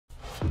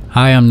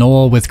Hi, I'm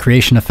Noel with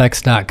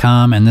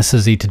creationeffects.com, and this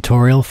is a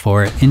tutorial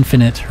for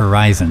Infinite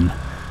Horizon.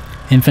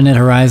 Infinite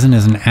Horizon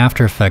is an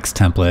After Effects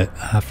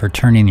template for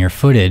turning your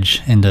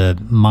footage into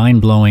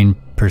mind-blowing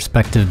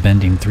perspective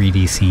bending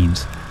 3D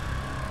scenes.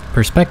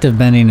 Perspective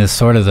bending is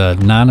sort of the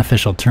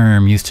non-official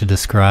term used to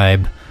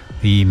describe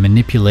the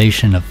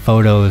manipulation of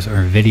photos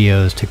or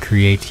videos to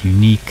create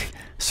unique,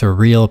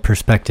 surreal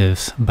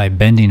perspectives by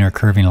bending or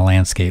curving a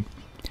landscape.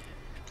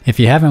 If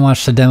you haven't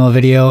watched the demo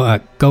video,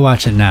 go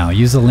watch it now.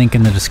 Use the link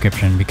in the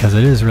description because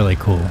it is really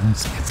cool.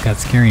 It's got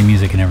scary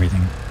music and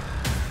everything.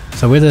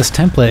 So with this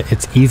template,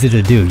 it's easy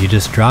to do. You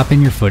just drop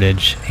in your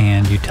footage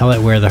and you tell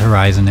it where the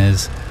horizon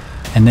is,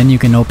 and then you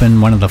can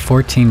open one of the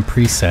 14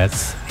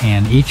 presets,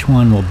 and each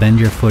one will bend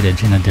your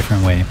footage in a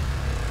different way.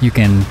 You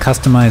can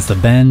customize the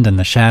bend and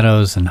the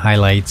shadows and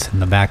highlights and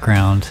the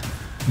background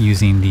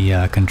using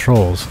the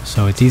controls,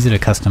 so it's easy to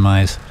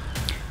customize.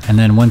 And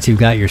then once you've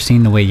got your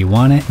scene the way you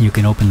want it, you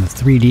can open the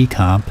 3D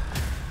comp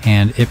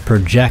and it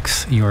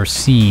projects your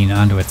scene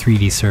onto a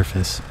 3D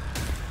surface.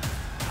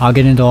 I'll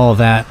get into all of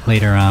that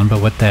later on, but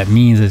what that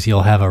means is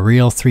you'll have a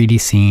real 3D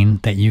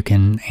scene that you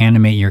can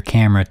animate your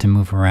camera to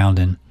move around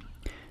in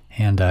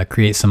and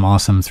create some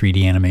awesome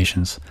 3D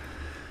animations.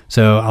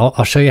 So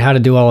I'll show you how to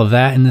do all of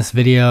that in this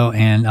video,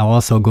 and I'll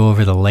also go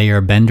over the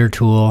layer bender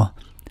tool,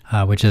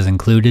 which is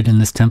included in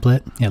this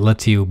template. It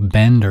lets you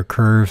bend or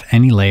curve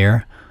any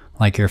layer,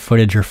 like your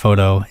footage or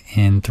photo,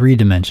 in 3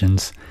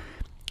 dimensions,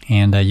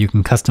 and you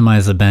can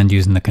customize the bend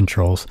using the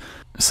controls.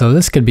 So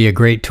this could be a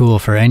great tool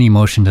for any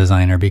motion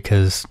designer,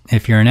 because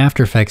if you're an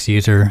After Effects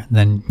user,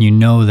 then you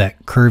know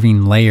that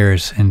curving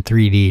layers in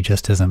 3D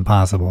just isn't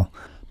possible,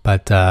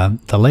 but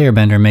the layer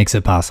bender makes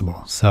it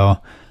possible. So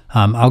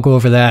I'll go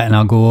over that, and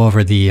I'll go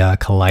over the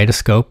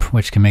kaleidoscope,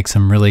 which can make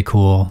some really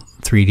cool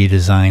 3D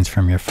designs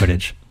from your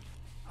footage.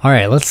 All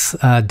right, let's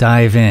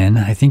dive in.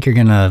 I think you're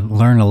gonna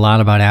learn a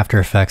lot about After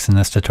Effects in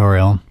this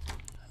tutorial.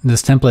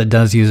 This template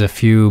does use a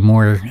few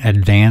more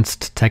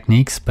advanced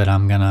techniques, but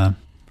I'm gonna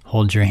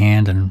hold your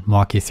hand and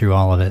walk you through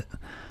all of it.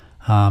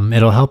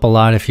 It'll help a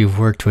lot if you've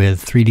worked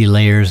with 3D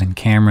layers and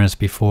cameras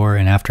before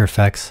in After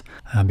Effects,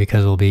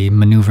 because we'll be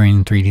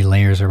maneuvering 3D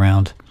layers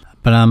around.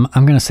 But I'm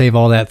gonna save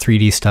all that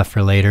 3D stuff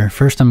for later.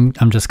 First, I'm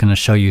just gonna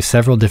show you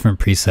several different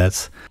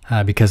presets,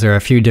 because there are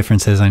a few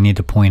differences I need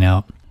to point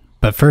out.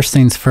 But first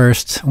things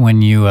first,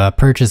 when you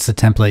purchase the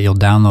template, you'll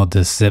download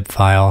this zip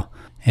file.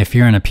 If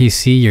you're on a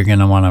PC, you're going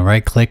to want to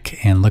right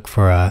click and look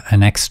for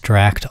an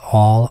extract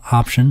all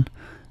option.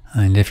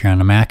 And if you're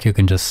on a Mac, you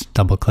can just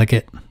double click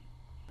it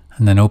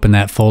and then open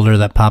that folder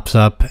that pops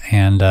up,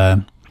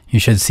 and you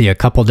should see a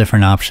couple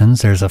different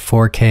options. There's a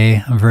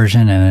 4K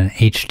version and an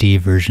HD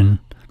version.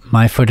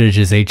 My footage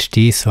is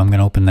HD, so I'm going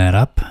to open that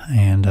up,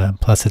 and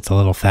plus it's a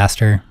little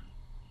faster.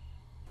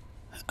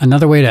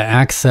 Another way to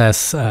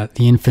access the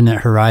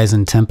Infinite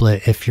Horizon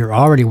template, if you're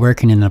already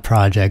working in a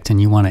project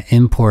and you want to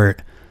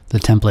import the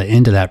template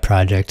into that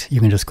project, you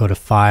can just go to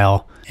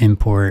File,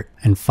 Import,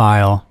 and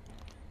File,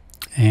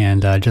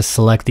 and just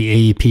select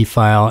the AEP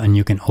file, and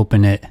you can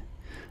open it,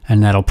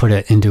 and that'll put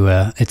it into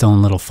its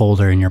own little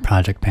folder in your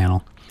project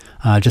panel.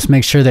 Just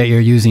make sure that you're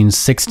using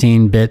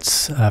 16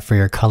 bits for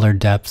your color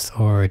depth,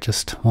 or it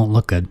just won't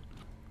look good.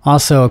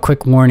 Also, a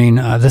quick warning,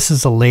 this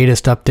is the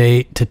latest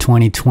update to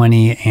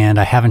 2020, and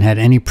I haven't had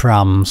any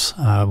problems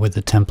with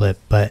the template,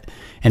 but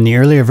in the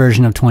earlier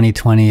version of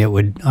 2020, it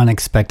would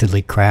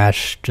unexpectedly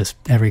crash just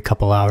every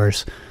couple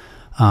hours.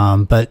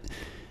 But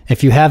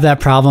if you have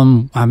that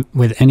problem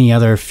with any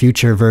other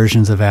future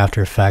versions of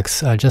After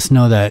Effects, just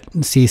know that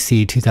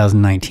CC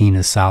 2019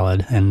 is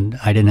solid, and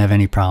I didn't have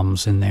any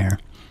problems in there.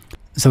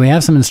 So we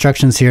have some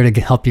instructions here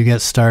to help you get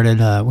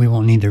started. We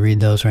won't need to read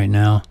those right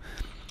now.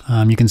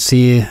 You can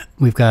see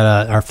we've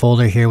got our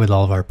folder here with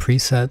all of our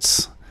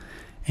presets,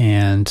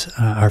 and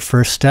our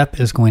first step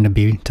is going to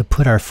be to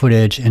put our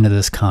footage into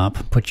this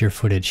comp. Put your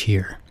footage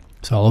here.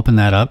 So I'll open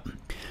that up,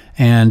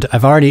 and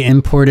I've already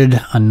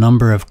imported a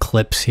number of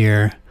clips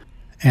here,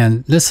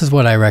 and this is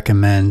what I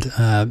recommend.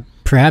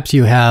 Perhaps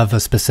you have a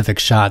specific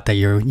shot that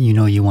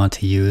you want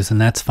to use,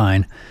 and that's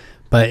fine.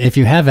 But if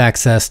you have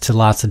access to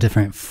lots of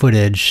different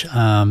footage,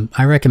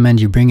 I recommend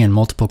you bring in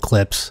multiple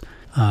clips.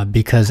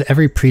 Because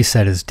every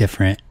preset is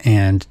different,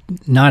 and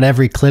not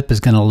every clip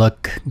is going to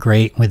look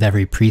great with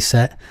every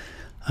preset.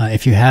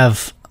 If you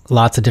have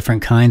lots of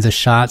different kinds of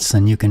shots,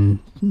 then you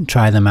can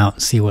try them out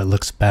and see what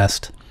looks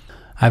best.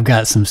 I've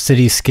got some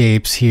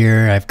cityscapes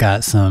here, I've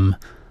got some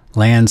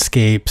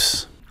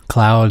landscapes,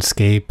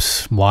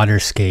 cloudscapes,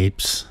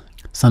 waterscapes.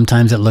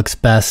 Sometimes it looks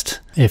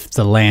best if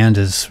the land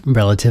is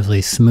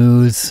relatively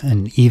smooth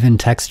and even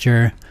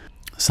texture.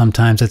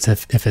 Sometimes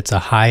if it's a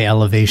high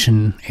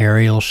elevation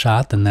aerial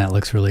shot, then that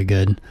looks really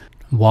good.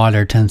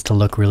 Water tends to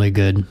look really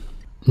good.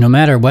 No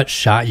matter what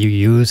shot you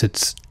use,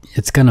 it's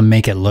going to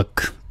make it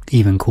look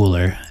even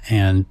cooler.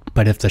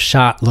 But if the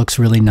shot looks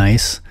really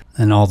nice,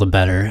 then all the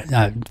better.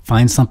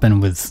 Find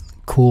something with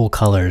cool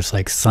colors,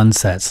 like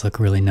sunsets look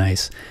really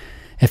nice.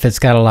 If it's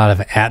got a lot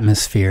of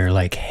atmosphere,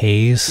 like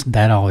haze,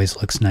 that always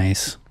looks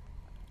nice.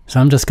 So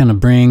I'm just going to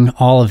bring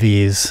all of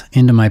these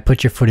into my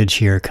Put Your Footage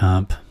Here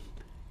comp.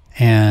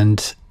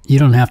 And you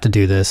don't have to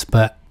do this,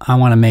 but I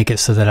want to make it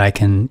so that I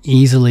can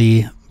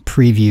easily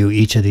preview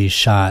each of these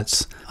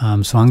shots.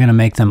 So I'm going to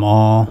make them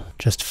all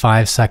just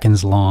 5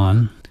 seconds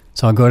long.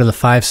 So I'll go to the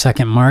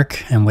 5-second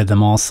mark, and with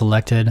them all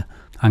selected,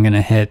 I'm going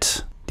to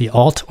hit the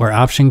Alt or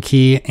Option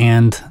key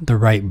and the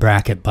right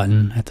bracket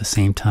button at the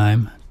same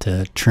time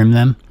to trim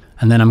them.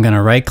 And then I'm going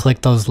to right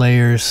click those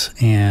layers,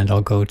 and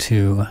I'll go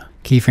to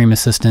Keyframe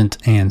Assistant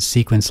and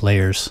Sequence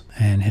Layers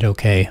and hit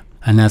OK.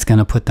 And that's going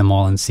to put them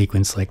all in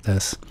sequence like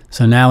this.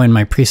 So now in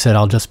my preset,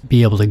 I'll just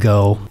be able to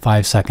go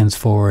 5 seconds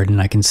forward,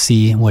 and I can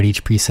see what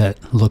each preset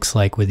looks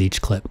like with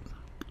each clip.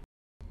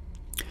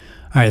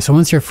 All right, so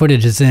once your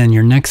footage is in,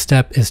 your next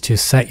step is to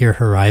set your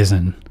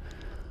horizon.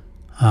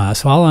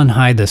 So I'll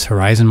unhide this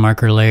horizon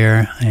marker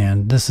layer,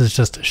 and this is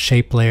just a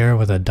shape layer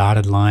with a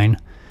dotted line.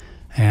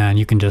 And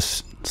you can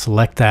just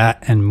select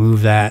that and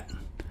move that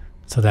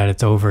so that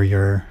it's over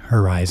your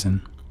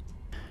horizon.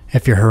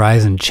 If your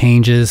horizon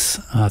changes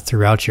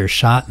throughout your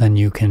shot, then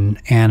you can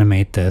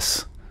animate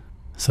this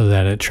so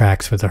that it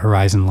tracks with the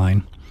horizon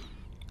line.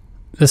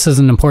 This is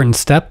an important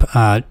step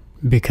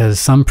because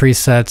some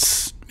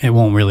presets, it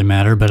won't really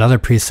matter, but other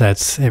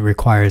presets, it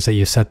requires that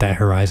you set that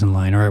horizon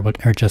line or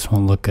it just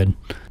won't look good.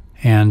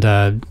 And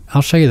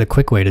I'll show you the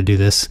quick way to do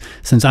this.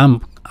 Since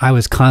I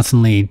was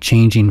constantly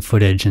changing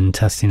footage and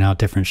testing out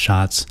different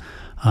shots,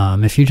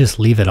 if you just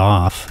leave it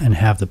off and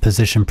have the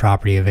position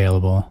property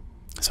available,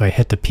 so I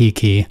hit the P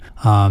key,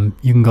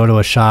 you can go to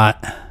a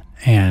shot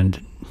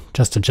and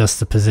just adjust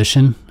the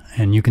position,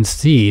 and you can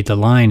see the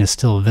line is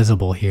still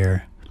visible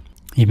here,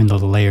 even though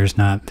the layer is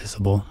not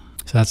visible.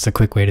 So that's the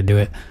quick way to do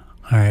it.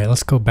 All right,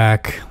 let's go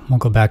back. We'll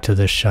go back to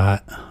this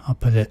shot. I'll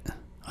put it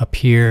up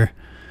here,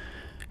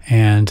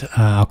 and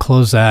I'll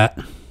close that,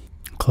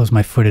 close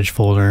my footage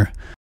folder.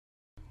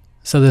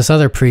 So this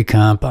other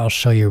pre-comp, I'll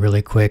show you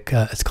really quick.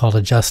 It's called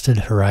Adjusted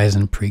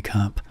Horizon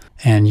Pre-comp.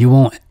 And you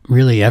won't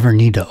really ever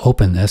need to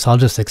open this. I'll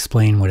just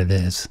explain what it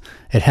is.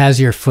 It has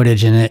your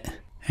footage in it,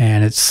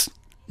 and it's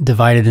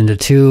divided into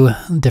 2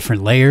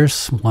 different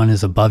layers. One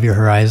is above your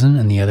horizon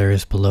and the other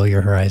is below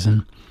your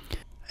horizon.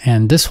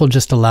 And this will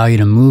just allow you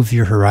to move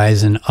your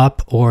horizon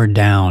up or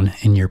down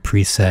in your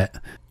preset,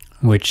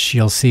 which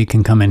you'll see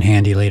can come in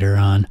handy later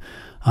on.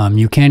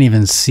 You can't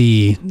even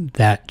see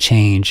that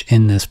change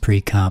in this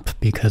pre-comp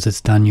because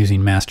it's done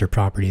using master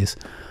properties.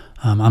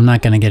 I'm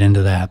not going to get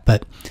into that,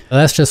 but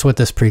that's just what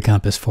this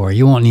pre-comp is for.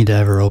 You won't need to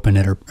ever open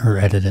it or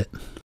edit it.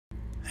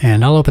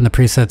 And I'll open the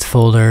presets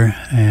folder,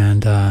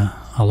 and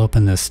I'll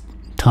open this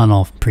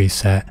tunnel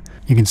preset.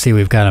 You can see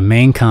we've got a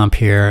main comp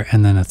here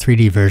and then a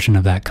 3D version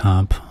of that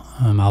comp.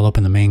 I'll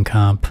open the main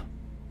comp.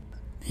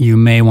 You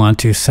may want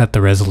to set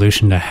the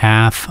resolution to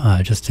half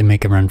just to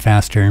make it run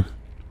faster.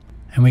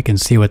 And we can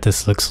see what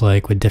this looks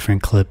like with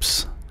different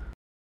clips.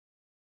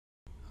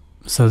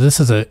 So this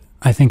is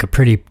I think a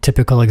pretty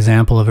typical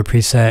example of a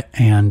preset,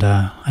 and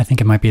I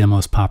think it might be the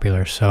most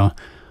popular. So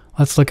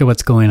let's look at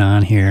what's going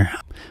on here.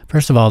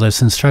 First of all,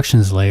 this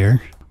instructions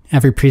layer.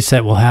 Every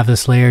preset will have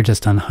this layer,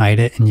 just unhide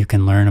it and you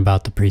can learn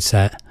about the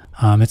preset.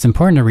 It's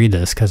important to read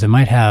this because it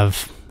might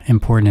have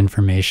important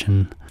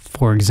information.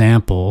 For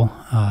example,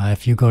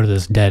 if you go to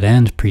this dead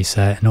end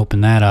preset and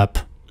open that up,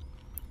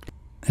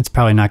 it's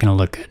probably not going to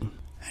look good.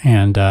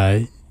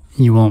 And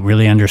you won't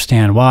really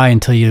understand why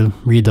until you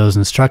read those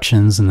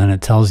instructions, and then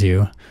it tells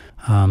you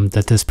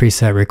that this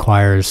preset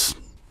requires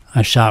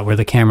a shot where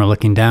the camera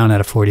looking down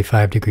at a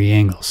 45-degree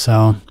angle.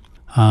 So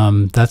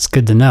that's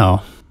good to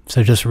know.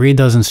 So just read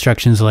those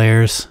instructions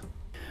layers.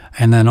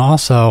 And then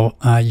also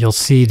you'll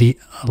see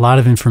a lot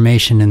of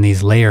information in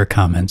these layer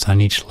comments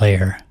on each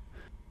layer.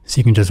 So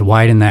you can just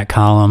widen that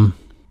column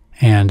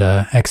and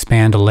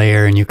expand a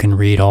layer, and you can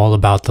read all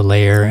about the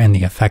layer and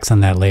the effects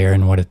on that layer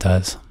and what it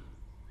does.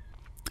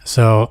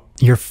 So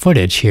your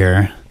footage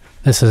here,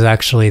 this is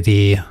actually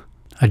the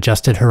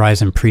Adjusted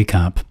Horizon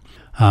Pre-comp.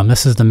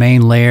 This is the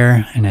main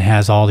layer, and it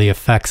has all the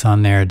effects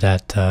on there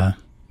that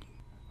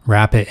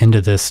wrap it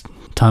into this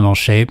tunnel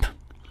shape.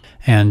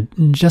 And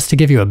just to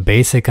give you a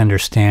basic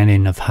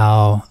understanding of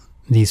how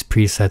these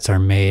presets are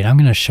made, I'm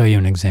going to show you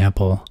an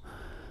example.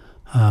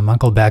 I'll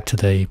go back to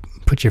the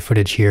Put Your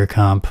Footage Here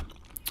comp.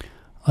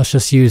 Let's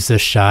just use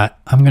this shot.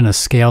 I'm going to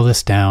scale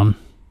this down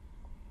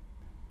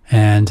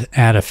and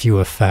add a few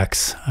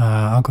effects.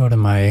 I'll go to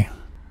my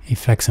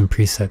Effects and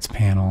Presets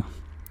panel.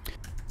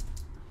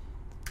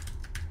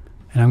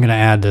 And I'm going to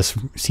add this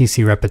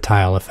CC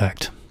Reptile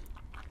effect.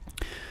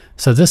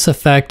 So this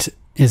effect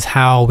is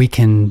how we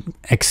can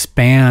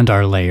expand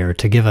our layer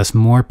to give us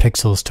more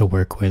pixels to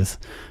work with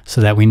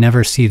so that we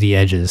never see the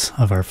edges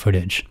of our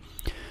footage.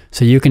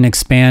 So you can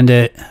expand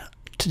it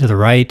to the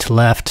right,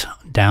 left,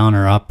 down,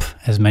 or up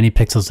as many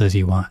pixels as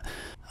you want.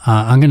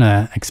 I'm going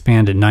to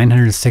expand it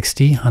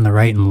 960 on the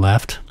right and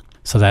left.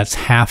 So that's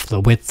half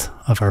the width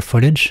of our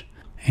footage.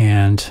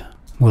 And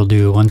we'll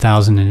do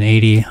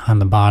 1080 on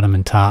the bottom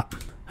and top.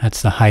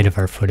 That's the height of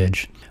our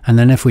footage. And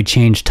then if we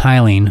change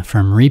tiling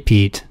from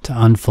repeat to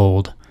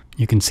unfold,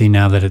 you can see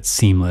now that it's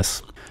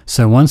seamless.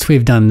 So once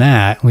we've done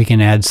that, we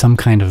can add some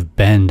kind of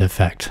bend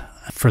effect.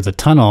 For the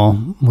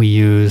tunnel, we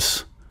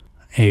use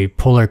a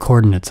polar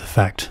coordinates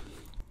effect.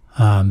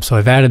 So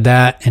I've added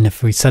that, and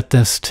if we set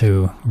this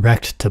to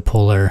rect to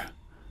polar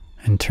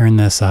and turn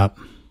this up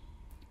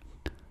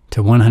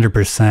to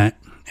 100%,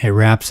 it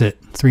wraps it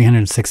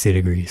 360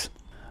 degrees.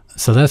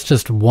 So that's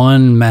just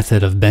one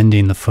method of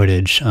bending the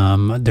footage.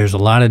 There's a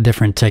lot of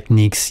different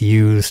techniques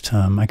used.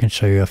 I can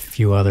show you a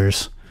few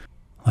others,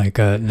 like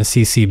a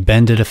CC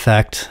bended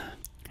effect.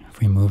 If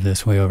we move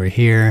this way over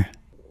here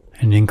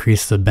and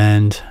increase the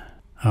bend.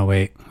 Oh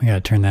wait, we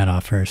gotta turn that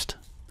off first.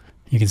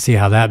 You can see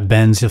how that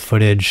bends the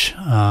footage.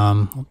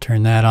 We'll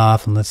turn that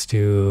off, and let's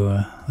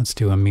do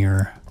a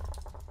mirror.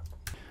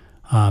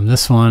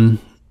 This one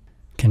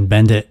can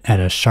bend it at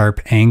a sharp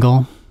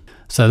angle.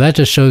 So that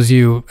just shows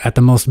you at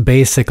the most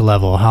basic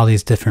level how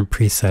these different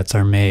presets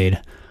are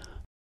made.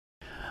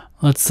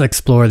 Let's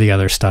explore the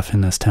other stuff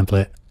in this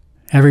template.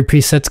 Every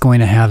preset's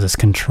going to have this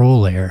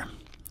control layer.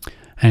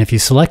 And if you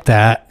select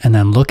that and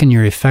then look in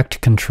your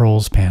effect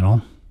controls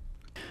panel,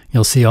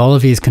 you'll see all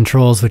of these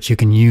controls which you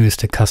can use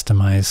to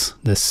customize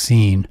this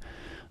scene.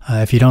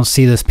 If you don't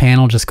see this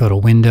panel, just go to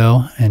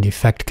Window and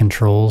Effect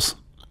Controls.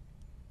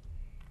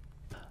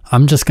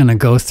 I'm just going to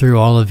go through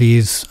all of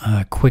these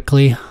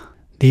quickly.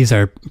 These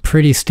are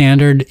pretty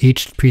standard.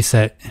 Each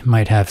preset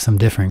might have some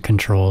different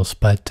controls,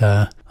 but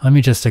let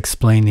me just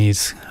explain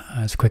these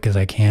as quick as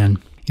I can.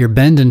 Your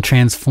bend and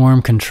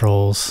transform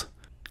controls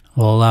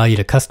will allow you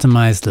to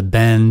customize the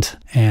bend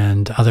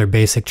and other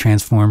basic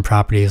transform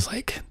properties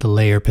like the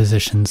layer,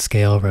 position,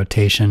 scale,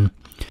 rotation.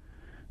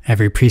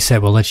 Every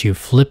preset will let you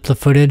flip the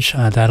footage.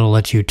 That'll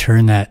let you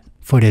turn that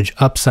footage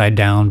upside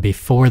down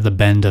before the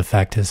bend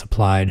effect is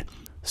applied.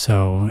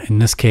 So in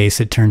this case,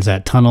 it turns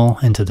that tunnel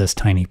into this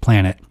tiny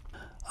planet.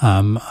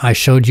 I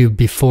showed you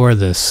before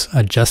this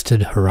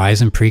adjusted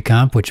horizon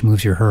pre-comp, which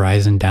moves your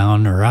horizon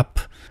down or up.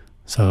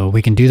 So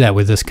we can do that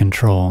with this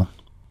control.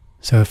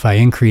 So if I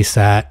increase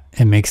that,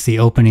 it makes the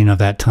opening of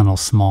that tunnel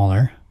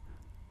smaller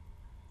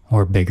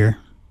or bigger.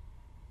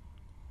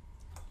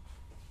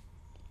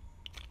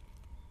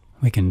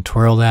 We can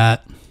twirl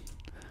that.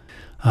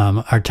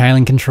 Our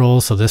tiling control,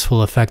 so this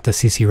will affect the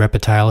CC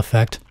reptile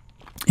effect.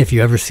 If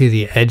you ever see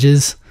the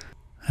edges,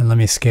 and let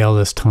me scale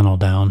this tunnel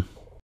down.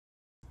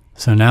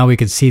 So now we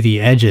could see the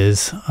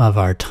edges of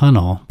our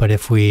tunnel, but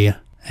if we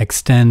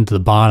extend the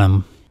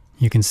bottom,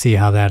 you can see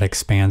how that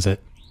expands it.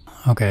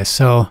 Okay,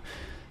 so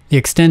the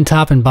extend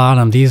top and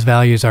bottom, these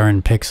values are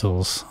in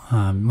pixels,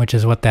 which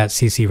is what that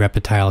CC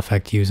reptile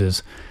effect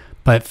uses.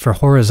 But for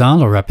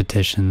horizontal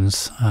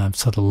repetitions,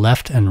 so the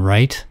left and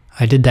right,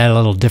 I did that a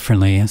little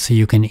differently so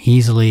you can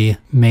easily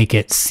make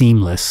it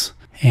seamless.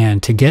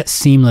 And to get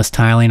seamless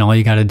tiling, all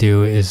you got to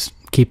do is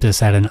keep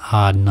this at an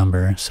odd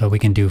number. So we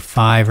can do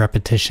 5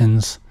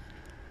 repetitions,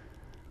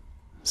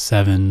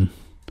 7,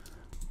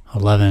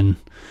 11.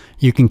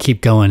 You can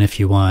keep going if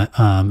you want.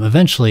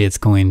 Eventually it's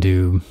going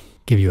to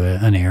give you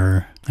an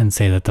error and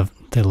say that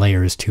the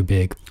layer is too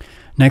big.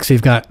 Next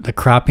we've got the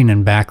cropping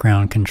and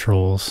background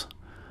controls.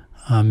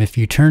 If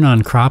you turn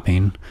on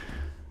cropping,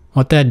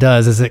 what that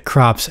does is it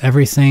crops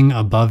everything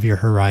above your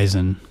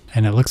horizon.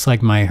 And it looks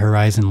like my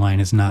horizon line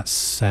is not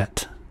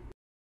set.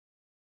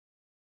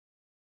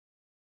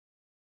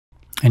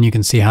 And you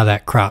can see how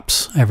that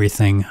crops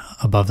everything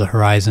above the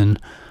horizon.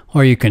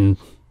 Or you can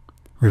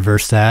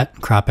reverse that,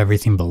 crop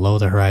everything below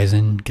the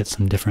horizon, get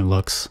some different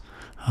looks.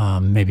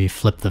 Maybe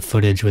flip the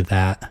footage with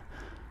that.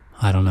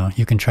 I don't know.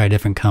 You can try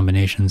different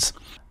combinations.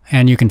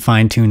 And you can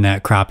fine tune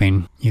that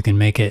cropping. You can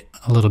make it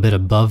a little bit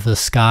above the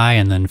sky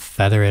and then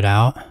feather it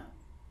out.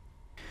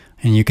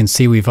 And you can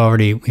see we've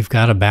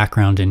got a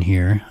background in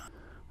here.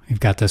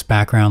 We've got this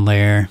background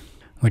layer,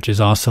 which is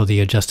also the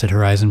adjusted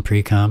horizon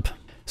pre-comp.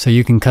 So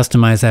you can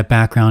customize that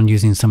background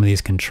using some of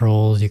these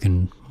controls. You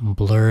can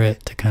blur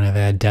it to kind of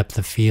add depth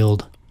of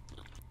field.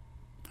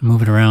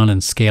 Move it around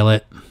and scale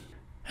it.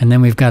 And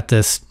then we've got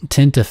this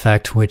tint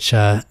effect, which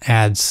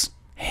adds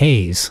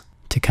haze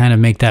to kind of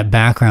make that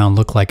background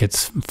look like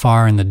it's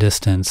far in the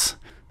distance.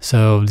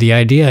 So the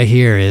idea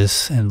here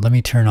is, and let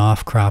me turn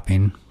off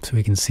cropping so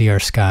we can see our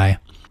sky.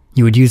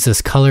 You would use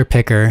this color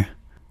picker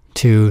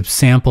to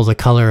sample the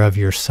color of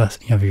your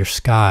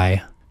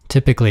sky,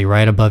 typically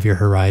right above your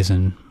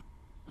horizon.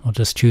 We'll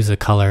just choose a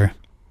color,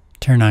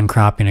 turn on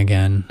cropping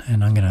again,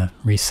 and I'm gonna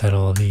reset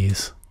all of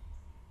these.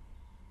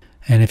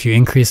 And if you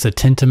increase the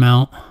tint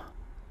amount,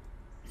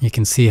 you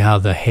can see how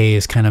the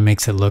haze kind of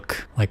makes it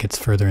look like it's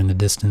further in the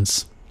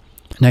distance.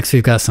 Next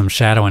we've got some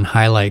shadow and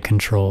highlight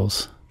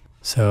controls.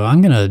 So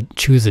I'm gonna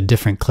choose a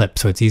different clip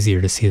so it's easier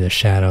to see the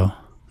shadow.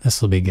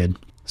 This will be good.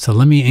 So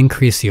let me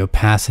increase the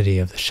opacity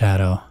of the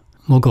shadow.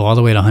 We'll go all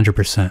the way to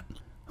 100%.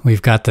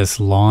 We've got this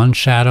lawn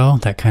shadow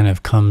that kind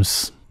of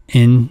comes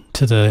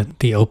into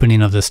the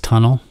opening of this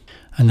tunnel.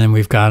 And then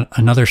we've got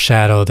another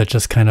shadow that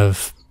just kind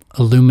of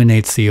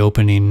illuminates the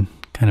opening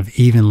kind of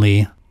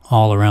evenly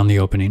all around the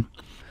opening.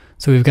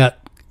 So we've got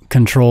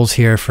controls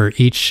here for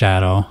each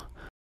shadow.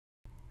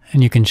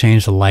 And you can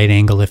change the light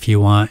angle if you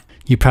want.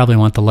 You probably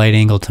want the light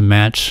angle to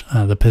match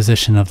the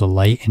position of the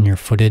light in your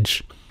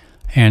footage.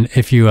 And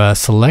if you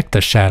select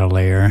the shadow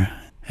layer,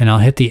 and I'll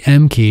hit the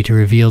M key to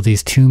reveal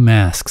these 2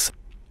 masks.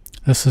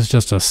 This is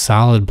just a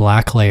solid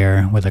black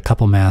layer with a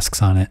couple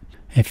masks on it.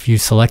 If you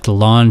select the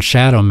lawn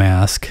shadow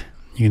mask,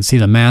 you can see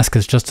the mask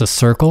is just a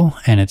circle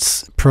and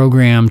it's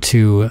programmed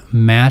to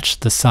match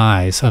the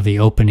size of the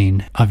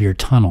opening of your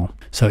tunnel.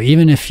 So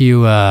even if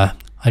you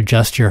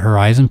adjust your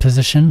horizon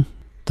position,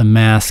 the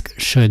mask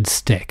should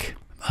stick.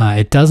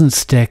 It doesn't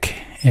stick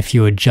if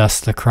you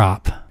adjust the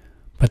crop,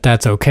 but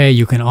that's okay.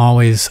 You can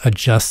always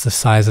adjust the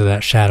size of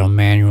that shadow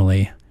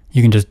manually.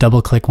 You can just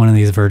double click one of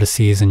these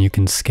vertices and you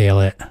can scale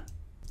it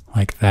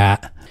like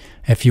that.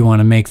 If you want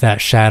to make that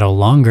shadow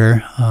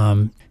longer,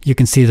 you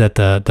can see that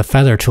the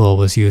feather tool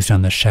was used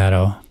on the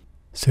shadow.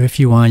 So if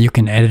you want, you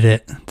can edit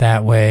it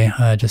that way.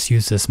 Just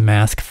use this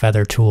mask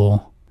feather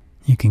tool.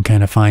 You can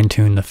kind of fine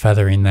tune the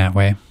feathering that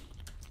way.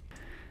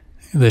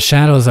 The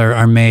shadows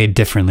are made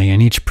differently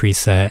in each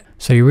preset,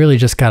 so you really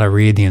just got to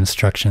read the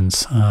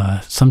instructions.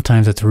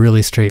 Sometimes it's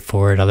really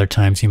straightforward, other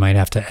times you might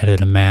have to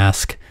edit a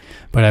mask,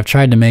 but I've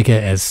tried to make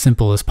it as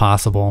simple as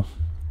possible.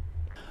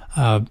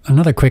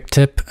 Another quick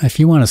tip, if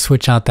you want to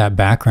switch out that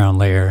background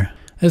layer,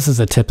 this is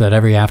a tip that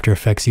every After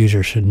Effects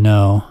user should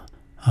know.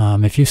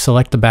 If you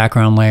select the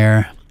background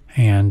layer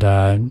and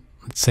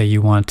let's say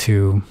you want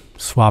to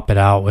swap it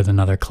out with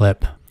another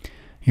clip,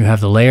 you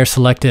have the layer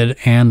selected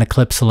and the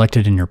clip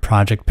selected in your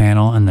project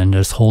panel, and then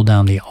just hold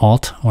down the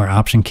Alt or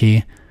Option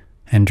key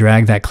and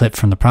drag that clip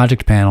from the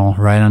project panel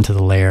right onto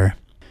the layer.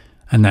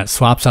 And that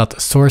swaps out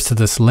the source of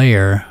this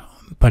layer,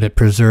 but it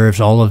preserves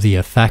all of the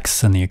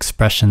effects and the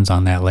expressions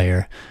on that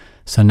layer.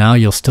 So now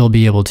you'll still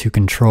be able to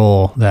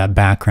control that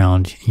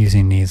background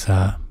using these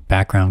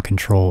background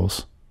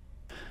controls.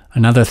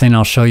 Another thing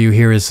I'll show you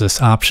here is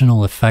this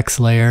optional effects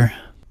layer.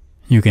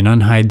 You can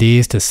unhide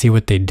these to see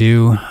what they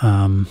do.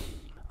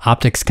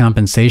 Optics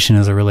compensation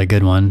is a really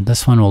good one.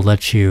 This one will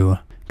let you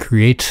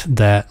create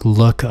that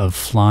look of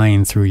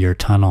flying through your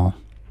tunnel.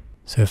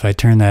 So if I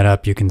turn that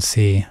up, you can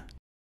see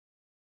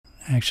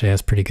it actually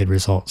has pretty good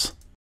results.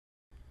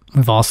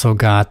 We've also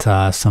got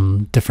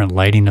some different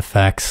lighting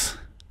effects,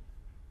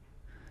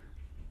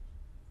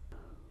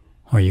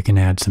 or you can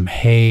add some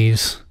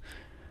haze.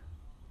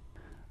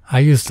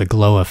 I use the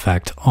glow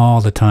effect all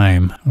the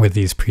time with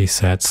these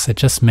presets. It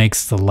just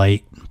makes the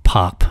light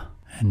pop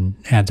and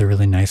adds a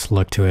really nice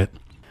look to it.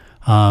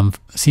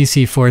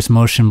 CC Force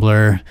Motion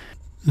Blur,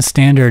 the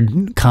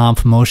standard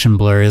comp motion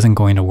blur isn't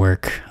going to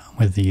work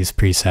with these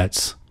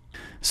presets.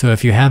 So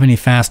if you have any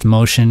fast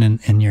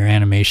motion in your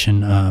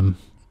animation,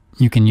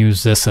 you can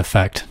use this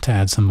effect to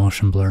add some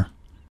motion blur.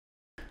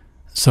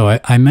 So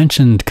I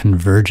mentioned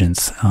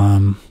convergence.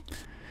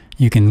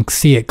 You can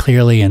see it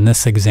clearly in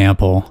this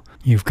example.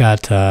 You've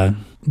got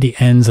the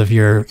ends of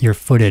your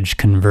footage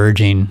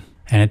converging,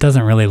 and it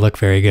doesn't really look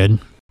very good.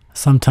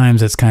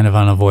 Sometimes it's kind of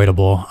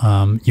unavoidable.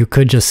 You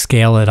could just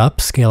scale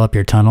up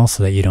your tunnel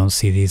so that you don't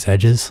see these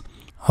edges.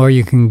 Or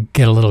you can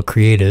get a little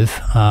creative.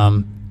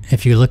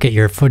 If you look at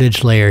your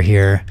footage layer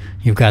here,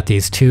 you've got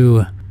these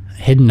two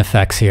hidden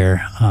effects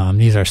here.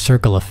 These are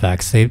circle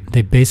effects. They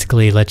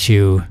basically let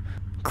you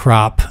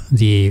crop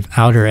the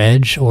outer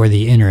edge or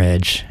the inner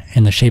edge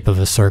in the shape of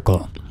a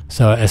circle.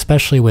 So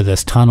especially with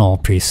this tunnel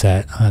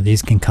preset,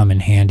 these can come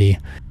in handy.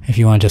 If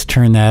you want to just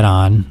turn that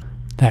on,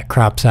 that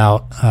crops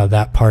out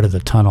that part of the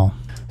tunnel.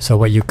 So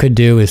what you could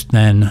do is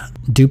then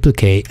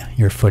duplicate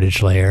your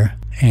footage layer,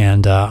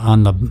 and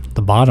on the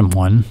bottom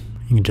one,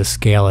 you can just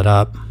scale it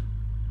up.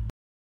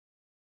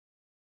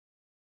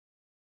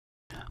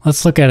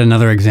 Let's look at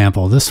another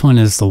example. This one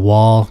is the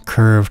wall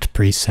curved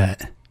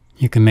preset.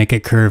 You can make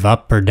it curve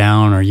up or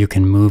down, or you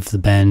can move the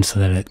bend so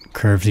that it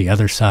curves the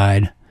other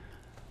side.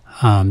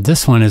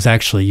 This one is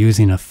actually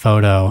using a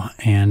photo,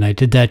 and I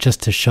did that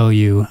just to show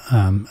you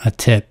a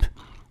tip.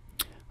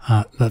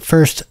 But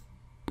first,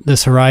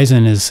 this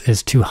horizon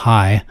is too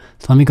high.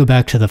 So let me go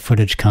back to the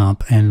footage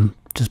comp and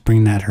just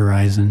bring that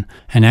horizon.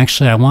 And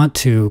actually I want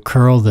to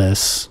curl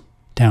this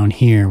down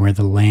here where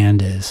the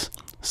land is.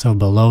 So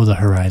below the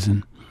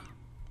horizon.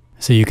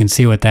 So you can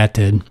see what that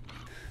did.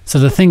 So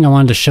the thing I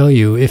wanted to show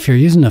you, if you're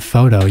using a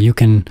photo, you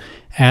can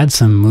add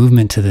some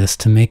movement to this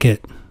to make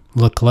it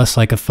look less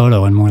like a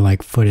photo and more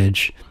like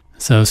footage.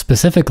 So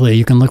specifically,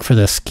 you can look for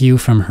the skew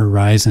from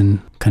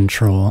horizon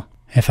control.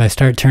 If I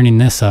start turning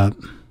this up,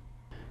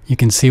 you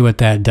can see what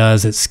that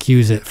does. It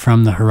skews it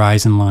from the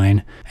horizon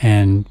line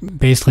and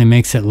basically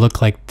makes it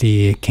look like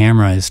the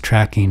camera is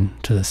tracking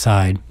to the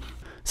side.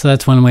 So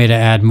that's one way to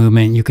add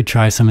movement. You could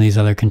try some of these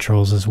other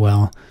controls as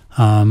well.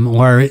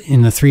 Or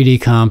in the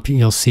 3D comp,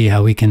 you'll see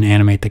how we can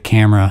animate the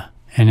camera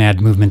and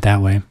add movement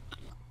that way.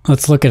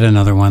 Let's look at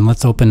another one.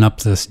 Let's open up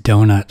this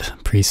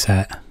donut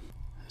preset.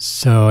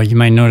 So you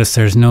might notice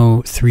there's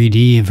no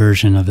 3D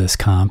version of this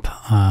comp.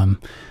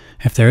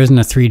 If there isn't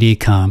a 3D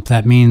comp,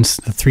 that means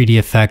the 3D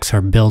effects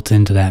are built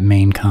into that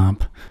main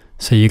comp.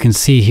 So you can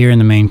see here in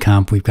the main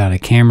comp, we've got a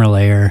camera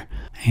layer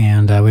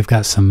and we've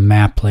got some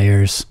map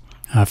layers.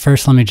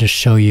 First, let me just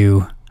show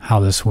you how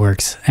this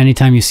works.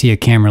 Anytime you see a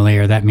camera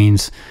layer, that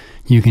means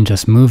you can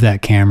just move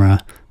that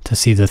camera to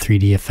see the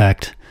 3D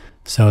effect.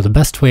 So the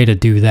best way to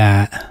do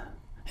that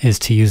is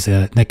to use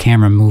the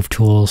camera move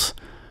tools.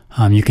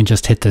 You can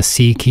just hit the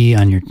C key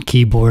on your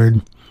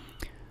keyboard.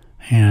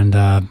 And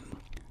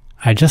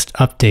I just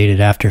updated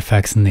After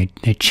Effects and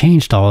they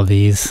changed all of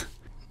these,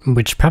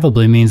 which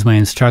probably means my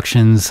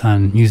instructions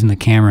on using the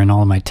camera and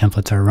all of my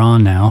templates are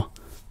wrong now.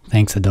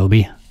 Thanks,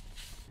 Adobe.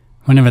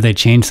 Whenever they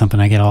change something,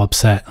 I get all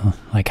upset.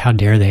 Like, how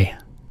dare they?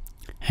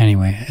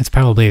 Anyway, it's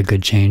probably a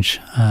good change.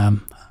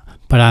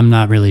 But I'm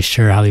not really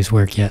sure how these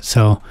work yet,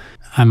 so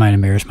I might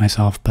embarrass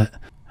myself. But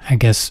I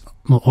guess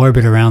we'll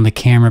orbit around the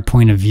camera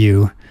point of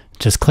view.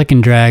 Just click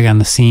and drag on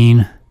the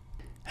scene,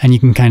 and you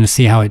can kind of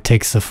see how it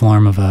takes the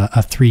form of a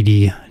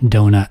 3D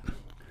donut.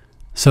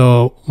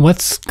 So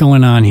what's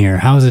going on here?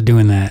 How is it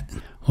doing that?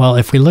 Well,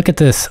 if we look at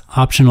this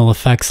optional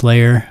effects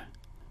layer,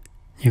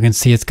 you can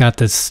see it's got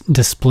this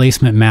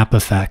displacement map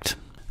effect.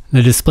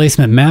 The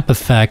displacement map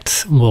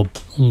effect will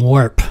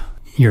warp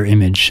your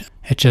image.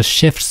 It just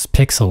shifts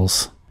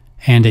pixels,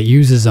 and it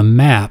uses a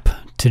map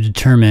to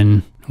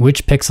determine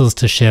which pixels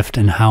to shift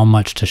and how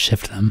much to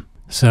shift them.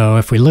 So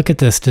if we look at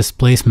this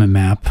displacement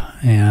map,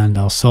 and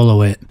I'll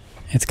solo it,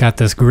 it's got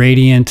this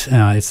gradient,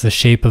 it's the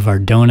shape of our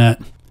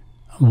donut.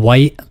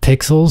 White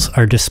pixels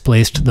are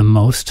displaced the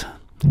most,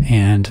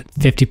 and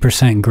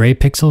 50% gray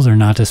pixels are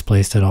not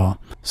displaced at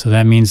all. So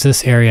that means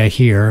this area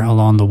here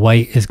along the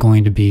white is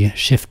going to be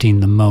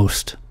shifting the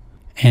most.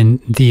 And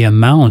the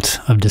amount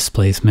of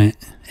displacement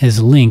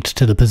is linked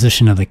to the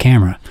position of the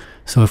camera.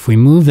 So if we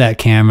move that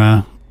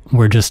camera,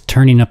 we're just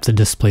turning up the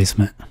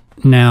displacement.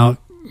 Now,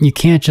 you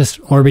can't just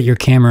orbit your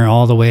camera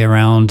all the way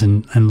around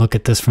and look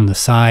at this from the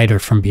side or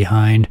from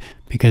behind,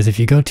 because if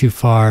you go too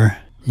far,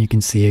 you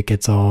can see it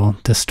gets all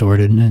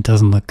distorted and it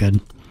doesn't look good.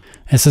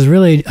 This is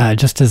really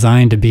just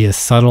designed to be a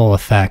subtle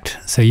effect,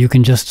 so you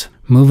can just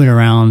move it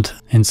around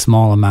in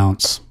small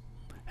amounts.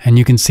 And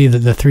you can see that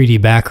the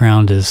 3D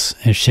background is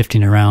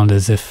shifting around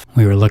as if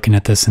we were looking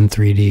at this in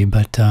 3D,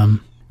 but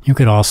you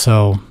could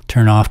also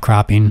turn off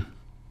cropping,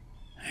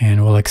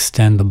 and we'll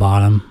extend the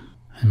bottom,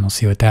 and we'll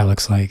see what that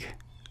looks like.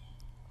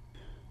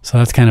 So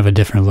that's kind of a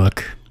different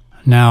look.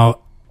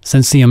 Now,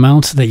 since the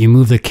amount that you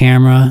move the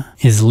camera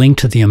is linked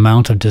to the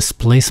amount of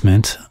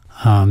displacement,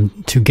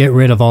 to get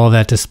rid of all of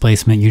that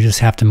displacement, you just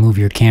have to move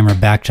your camera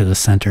back to the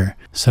center.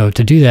 So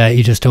to do that,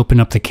 you just open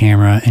up the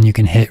camera and you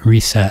can hit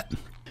reset.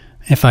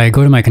 If I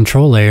go to my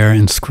control layer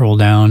and scroll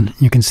down,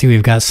 you can see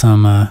we've got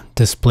some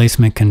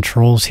displacement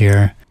controls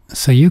here.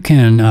 So you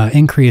can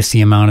increase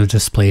the amount of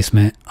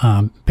displacement.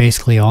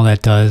 Basically all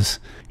that does,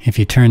 if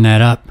you turn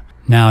that up,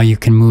 now you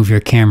can move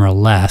your camera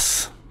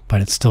less,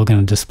 but it's still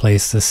going to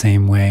displace the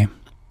same way.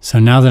 So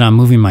now that I'm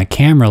moving my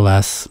camera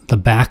less, the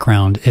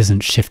background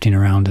isn't shifting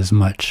around as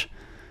much.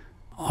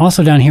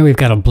 Also down here we've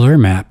got a blur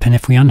map, and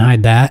if we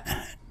unhide that,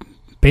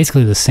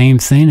 basically the same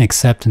thing,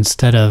 except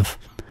instead of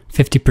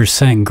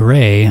 50%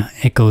 gray,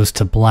 it goes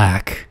to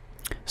black.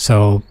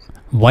 So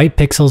white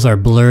pixels are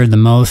blurred the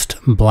most,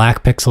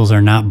 black pixels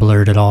are not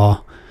blurred at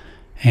all.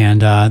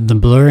 And the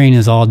blurring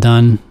is all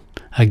done,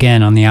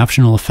 again, on the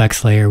optional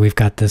effects layer. We've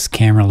got this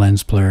camera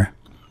lens blur.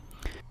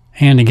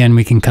 And again,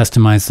 we can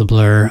customize the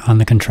blur on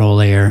the control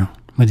layer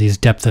with these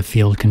depth of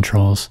field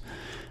controls.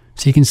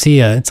 So you can see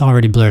it's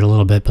already blurred a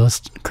little bit, but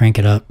let's crank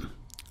it up.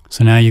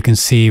 So now you can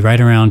see right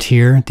around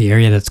here, the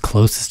area that's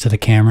closest to the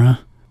camera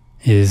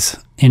is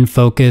in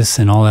focus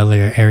and all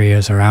other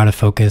areas are out of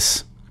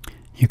focus.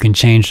 You can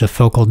change the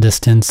focal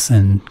distance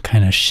and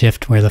kind of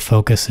shift where the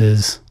focus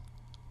is.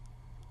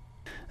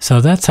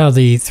 So that's how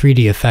the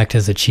 3D effect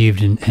is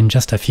achieved in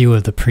just a few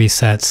of the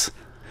presets.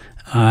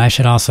 I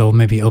should also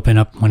maybe open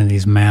up one of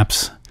these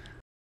maps.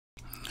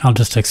 I'll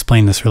just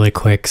explain this really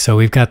quick. So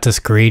we've got this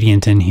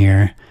gradient in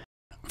here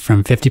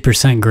from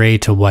 50% gray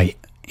to white,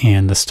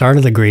 and the start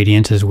of the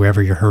gradient is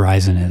wherever your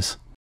horizon is.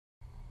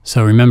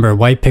 So remember,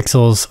 white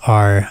pixels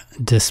are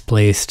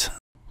displaced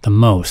the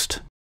most.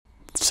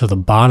 So the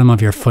bottom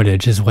of your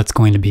footage is what's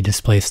going to be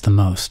displaced the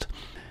most.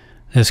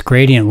 This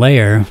gradient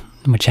layer,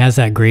 which has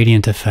that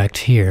gradient effect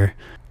here,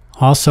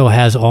 also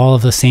has all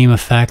of the same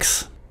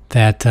effects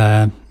that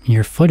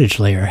your footage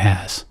layer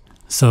has.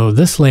 So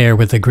this layer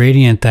with the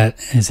gradient that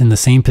is in the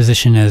same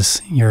position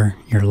as your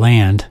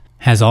land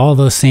has all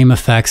those same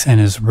effects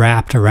and is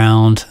wrapped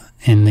around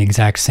in the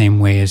exact same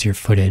way as your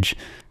footage.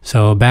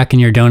 So back in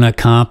your donut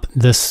comp,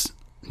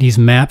 these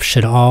maps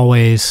should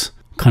always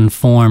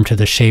conform to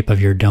the shape of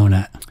your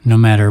donut, no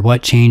matter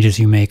what changes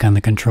you make on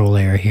the control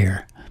layer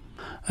here.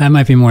 That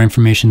might be more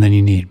information than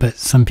you need, but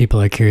some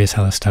people are curious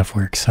how this stuff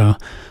works. So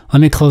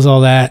let me close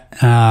all that.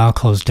 I'll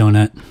close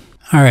donut.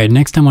 All right,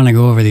 next I want to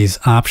go over these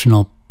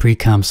optional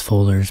pre-comps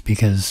folders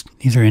because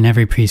these are in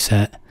every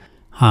preset.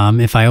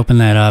 If I open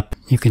that up,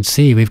 you can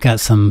see we've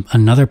got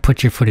another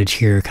put your footage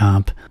here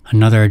comp,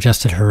 another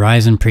adjusted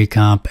horizon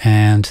pre-comp,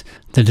 and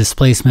the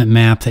displacement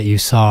map that you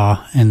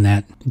saw in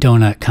that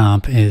donut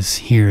comp is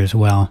here as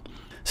well.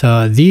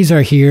 So these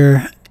are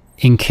here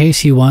in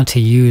case you want to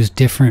use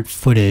different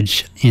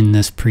footage in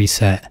this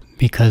preset,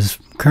 because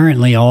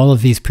currently all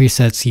of these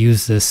presets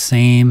use the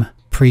same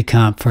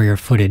pre-comp for your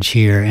footage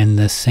here and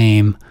the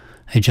same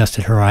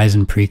adjusted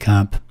horizon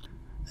pre-comp.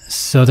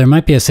 So there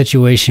might be a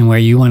situation where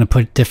you want to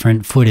put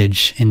different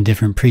footage in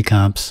different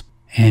pre-comps,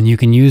 And you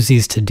can use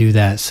these to do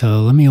that.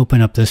 So let me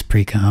open up this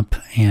pre-comp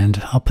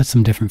and I'll put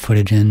some different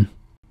footage in.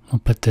 We'll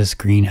put this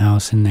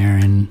greenhouse in there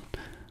and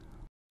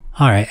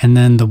all right. And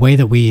then the way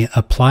that we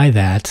apply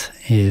that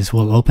is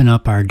we'll open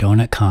up our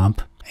donut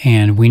comp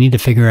and we need to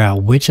figure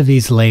out which of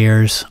these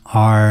layers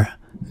are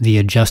the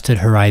adjusted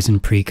horizon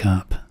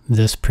pre-comp,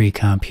 this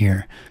pre-comp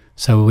here.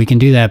 So we can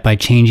do that by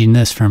changing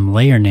this from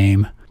layer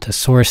name to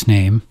source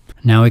name.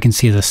 Now we can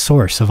see the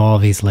source of all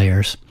of these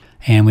layers.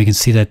 And we can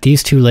see that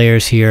these two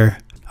layers here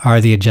are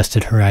the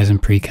adjusted horizon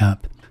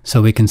pre-comp.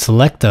 So we can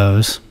select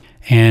those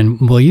and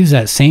we'll use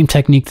that same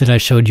technique that I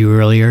showed you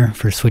earlier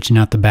for switching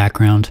out the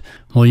background.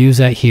 We'll use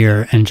that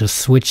here and just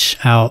switch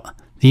out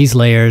these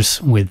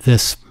layers with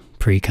this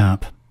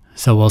pre-comp.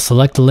 So we'll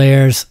select the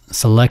layers,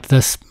 select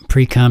this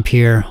pre-comp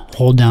here,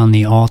 hold down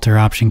the Alt or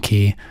Option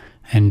key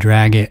and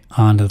drag it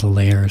onto the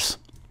layers.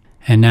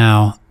 And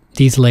now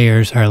these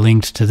layers are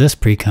linked to this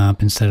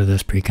pre-comp instead of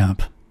this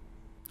pre-comp.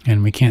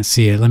 And we can't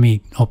see it. Let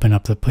me open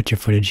up the put your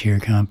footage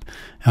here comp.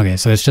 Okay,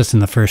 so it's just in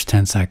the first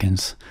 10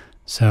 seconds.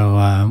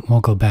 So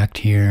we'll go back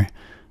to here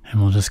and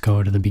we'll just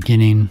go to the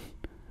beginning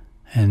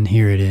and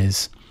here it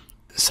is.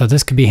 So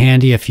this could be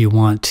handy if you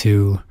want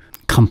to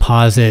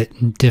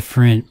composite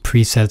different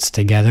presets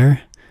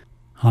together.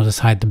 I'll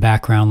just hide the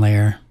background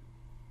layer.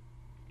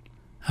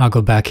 I'll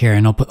go back here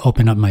and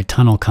open up my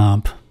tunnel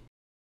comp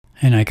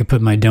and I could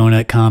put my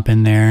donut comp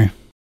in there.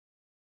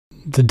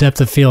 The depth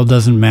of field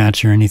doesn't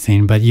match or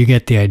anything, but you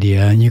get the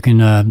idea. And you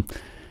can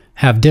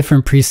have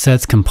different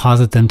presets,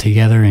 composite them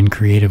together in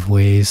creative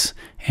ways,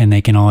 and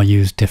they can all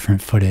use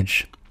different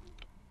footage.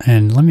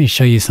 And let me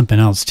show you something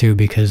else too,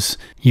 because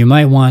you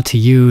might want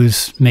to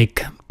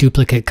make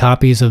duplicate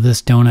copies of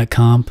this donut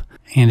comp.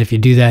 And if you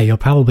do that, you'll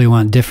probably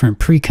want different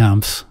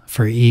pre-comps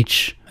for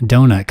each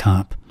donut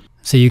comp.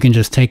 So you can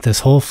just take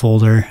this whole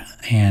folder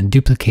and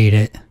duplicate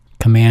it,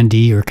 Command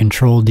D or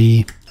Control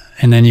D.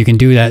 And then you can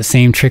do that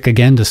same trick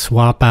again to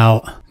swap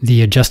out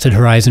the adjusted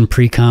horizon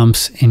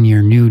pre-comps in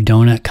your new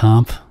donut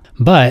comp.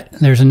 But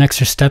there's an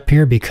extra step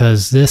here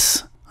because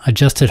this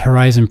adjusted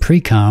horizon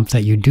pre-comp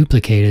that you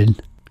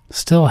duplicated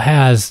still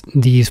has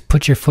these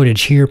put your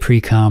footage here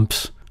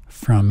pre-comps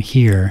from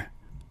here,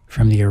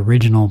 from the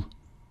original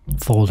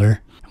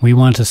folder. We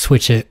want to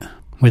switch it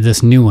with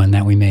this new one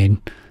that we made.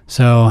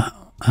 So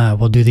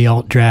we'll do the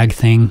Alt drag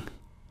thing,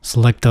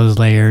 select those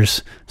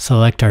layers,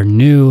 select our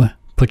new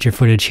put your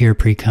footage here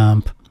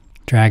pre-comp,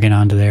 drag it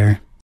onto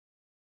there.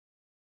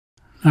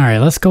 All right,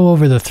 let's go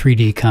over the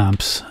 3D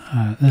comps.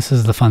 This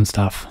is the fun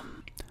stuff.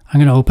 I'm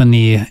going to open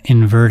the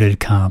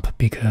inverted comp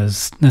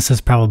because this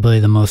is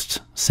probably the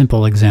most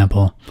simple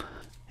example.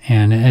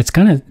 And it's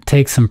going to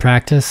take some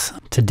practice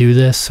to do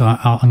this, so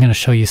I'm going to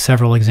show you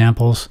several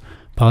examples.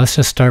 But let's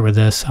just start with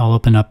this. I'll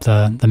open up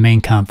the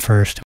main comp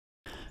first.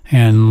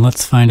 And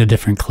let's find a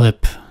different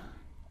clip.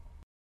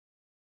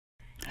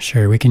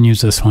 Sure, we can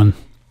use this one.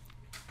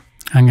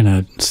 I'm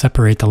going to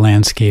separate the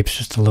landscapes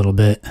just a little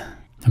bit,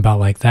 about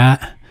like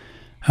that.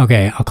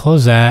 Okay, I'll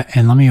close that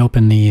and let me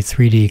open the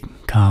 3D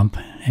comp,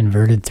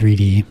 inverted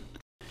 3D.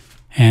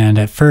 And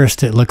at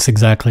first it looks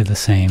exactly the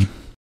same.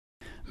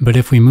 But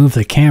if we move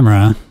the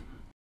camera,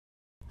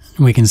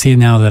 we can see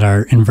now that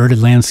our inverted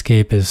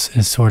landscape is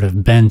sort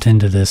of bent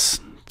into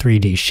this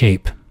 3D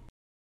shape.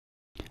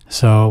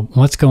 So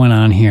what's going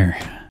on here?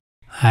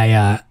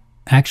 I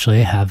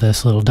actually have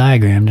this little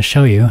diagram to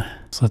show you.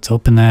 So let's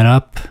open that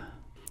up.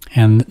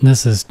 And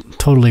this is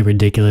totally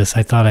ridiculous.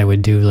 I thought I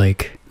would do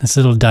like this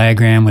little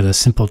diagram with a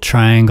simple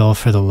triangle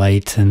for the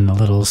light and a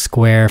little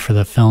square for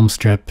the film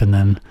strip and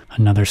then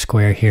another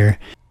square here.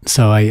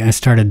 So I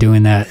started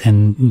doing that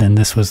and then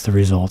this was the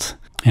result.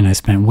 And I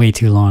spent way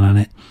too long on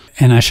it.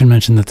 And I should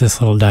mention that this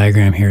little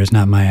diagram here is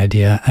not my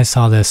idea. I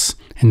saw this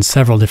in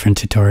several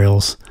different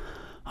tutorials.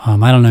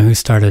 I don't know who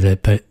started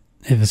it, but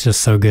it was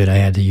just so good I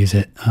had to use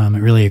it.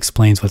 It really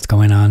explains what's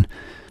going on.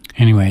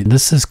 Anyway,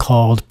 this is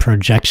called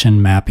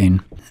projection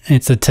mapping.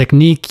 It's a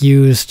technique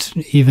used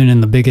even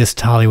in the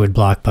biggest Hollywood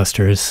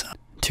blockbusters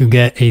to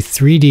get a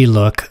 3D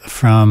look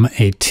from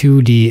a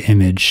 2D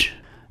image.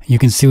 You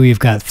can see we've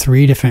got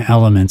three different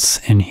elements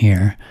in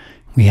here.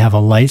 We have a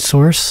light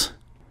source,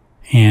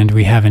 and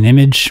we have an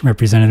image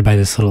represented by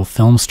this little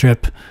film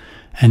strip,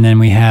 and then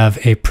we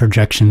have a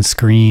projection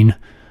screen,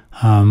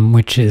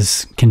 which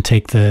can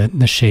take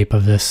the shape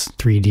of this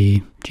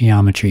 3D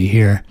geometry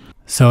here.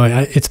 So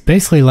it's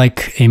basically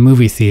like a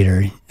movie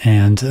theater,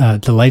 and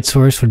the light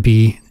source would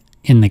be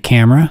in the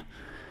camera,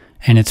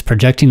 and it's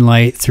projecting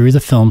light through the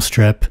film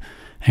strip,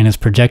 and it's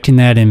projecting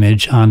that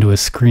image onto a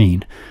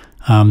screen.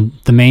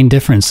 The main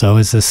difference, though,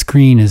 is the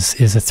screen is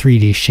a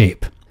 3D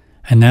shape,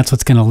 and that's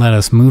what's going to let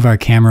us move our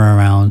camera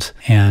around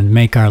and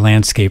make our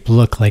landscape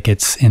look like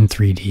it's in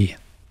 3D.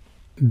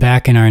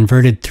 Back in our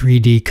inverted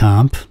 3D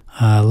comp,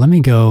 let me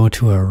go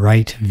to a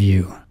right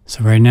view.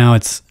 So right now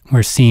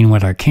we're seeing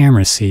what our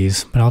camera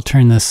sees, but I'll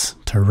turn this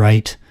to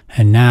right,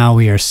 and now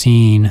we are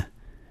seeing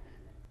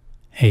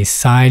a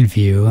side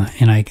view,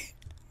 and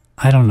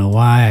I don't know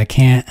why I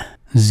can't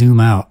zoom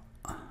out.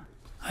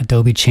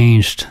 Adobe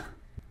changed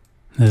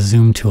the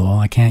zoom tool.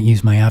 I can't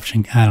use my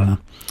option. I don't know.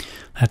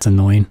 That's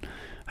annoying.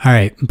 All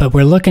right, but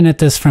we're looking at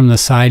this from the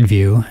side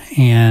view,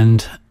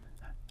 and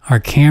our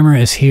camera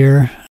is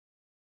here,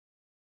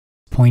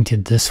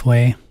 pointed this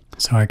way.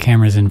 So our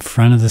camera is in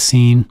front of the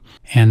scene,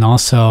 and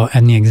also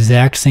in the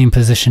exact same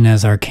position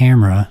as our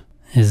camera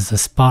is the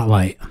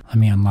spotlight. Let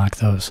me unlock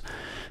those.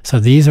 So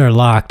these are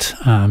locked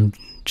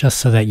just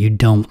so that you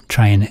don't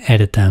try and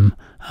edit them.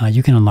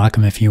 You can unlock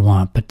them if you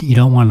want, but you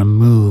don't want to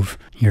move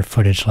your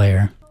footage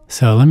layer.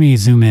 So let me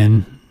zoom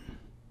in.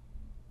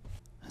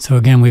 So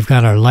again, we've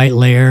got our light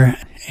layer,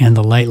 and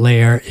the light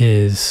layer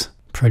is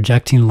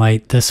projecting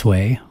light this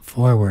way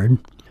forward.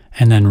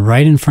 And then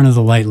right in front of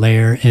the light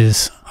layer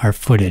is our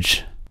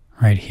footage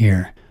right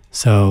here.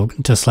 So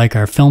just like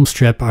our film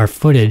strip, our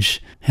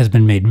footage has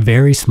been made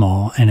very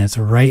small, and it's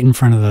right in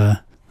front of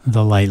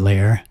the light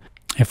layer.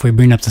 If we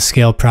bring up the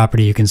scale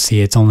property, you can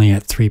see it's only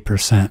at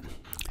 3%.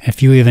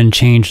 If you even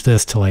change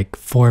this to like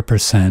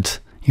 4%,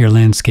 your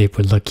landscape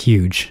would look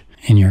huge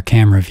in your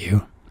camera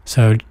view.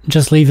 So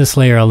just leave this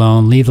layer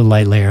alone, leave the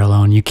light layer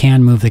alone. You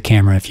can move the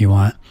camera if you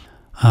want.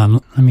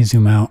 Let me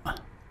zoom out.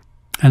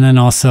 And then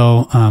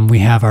also we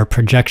have our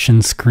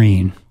projection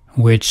screen,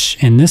 which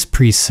in this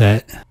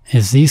preset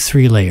is these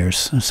 3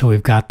 layers. So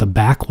we've got the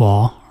back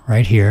wall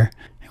right here,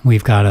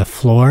 we've got a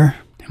floor,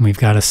 and we've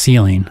got a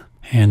ceiling.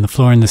 And the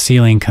floor and the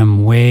ceiling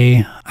come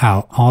way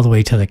out, all the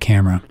way to the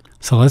camera.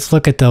 So let's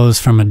look at those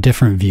from a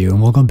different view,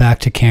 and we'll go back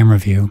to camera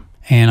view.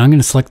 And I'm going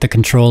to select the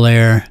control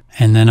layer,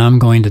 and then I'm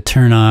going to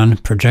turn on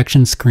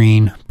projection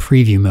screen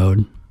preview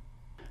mode.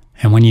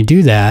 And when you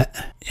do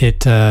that,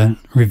 it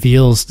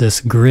reveals this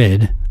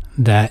grid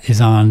that is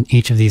on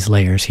each of these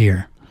layers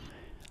here.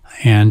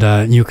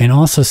 And you can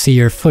also see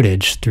your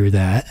footage through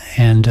that.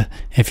 And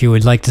if you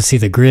would like to see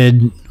the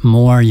grid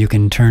more, you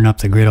can turn up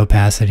the grid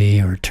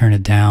opacity or turn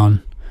it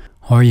down,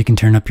 or you can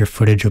turn up your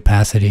footage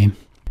opacity.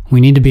 We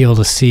need to be able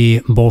to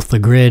see both the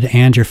grid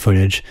and your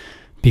footage,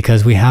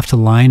 because we have to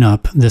line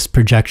up this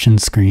projection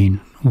screen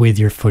with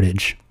your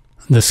footage.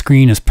 The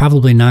screen is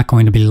probably not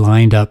going to be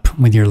lined up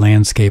with your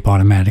landscape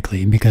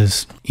automatically,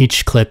 because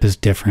each clip is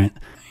different.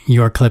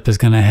 Your clip is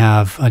going to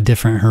have a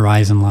different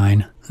horizon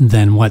line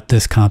than what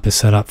this comp is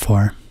set up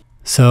for.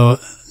 So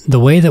the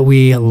way that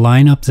we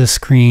line up this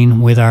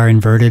screen with our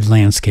inverted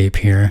landscape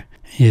here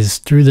is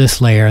through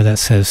this layer that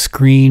says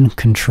screen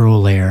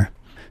control layer.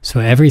 So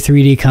every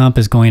 3D comp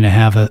is going to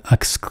have a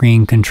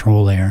screen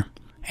control layer.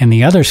 And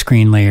the other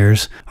screen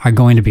layers are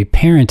going to be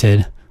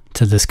parented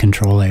to this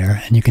control layer.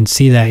 And you can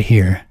see that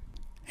here.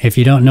 If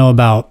you don't know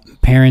about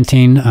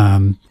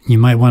parenting, you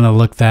might want to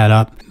look that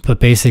up. But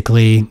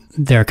basically,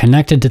 they're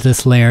connected to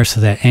this layer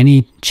so that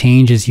any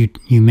changes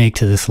you make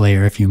to this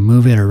layer, if you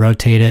move it or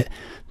rotate it,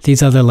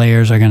 these other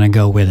layers are going to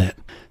go with it.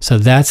 So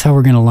that's how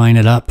we're going to line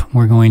it up.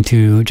 We're going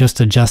to just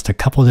adjust a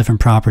couple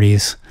different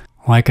properties.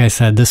 Like I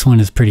said, this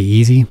one is pretty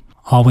easy.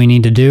 All we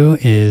need to do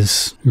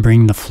is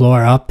bring the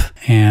floor up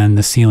and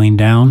the ceiling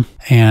down,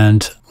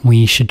 and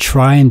we should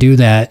try and do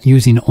that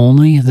using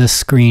only the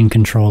screen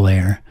control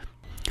layer.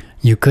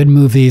 You could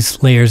move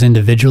these layers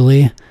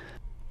individually,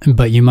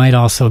 but you might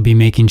also be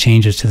making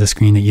changes to the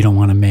screen that you don't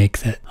want to make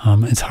that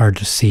it's hard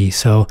to see.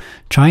 So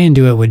try and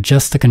do it with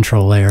just the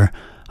control layer.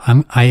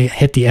 I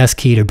hit the S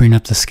key to bring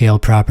up the scale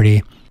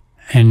property,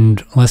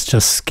 and let's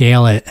just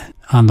scale it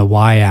on the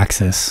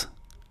Y-axis.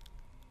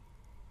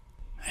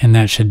 And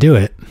that should do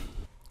it.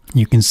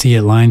 You can see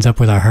it lines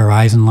up with our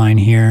horizon line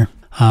here.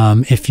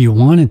 If you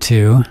wanted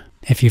to,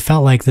 if you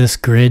felt like this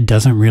grid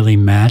doesn't really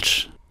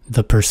match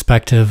the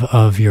perspective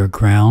of your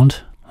ground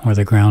or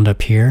the ground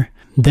up here,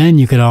 then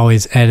you could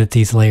always edit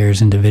these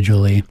layers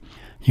individually.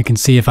 You can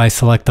see if I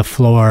select the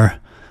floor,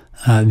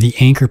 the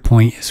anchor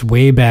point is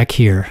way back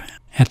here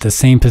at the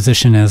same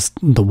position as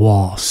the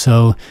wall.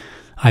 So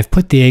I've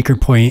put the anchor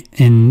point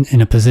in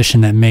a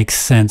position that makes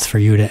sense for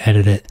you to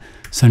edit it.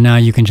 So now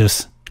you can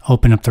just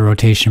open up the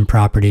rotation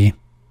property,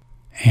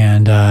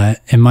 and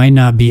it might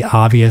not be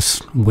obvious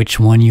which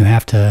one you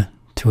have to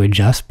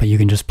adjust, but you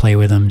can just play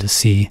with them to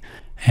see.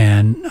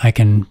 And I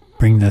can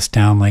bring this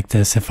down like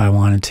this if I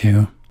wanted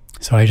to.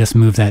 So I just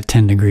move that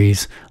 10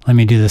 degrees. Let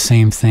me do the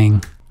same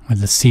thing with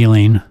the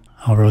ceiling.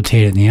 I'll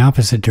rotate it in the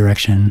opposite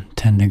direction,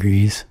 10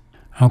 degrees.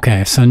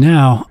 Okay, so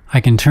now I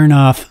can turn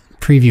off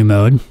preview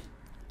mode,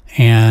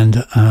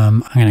 and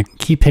I'm going to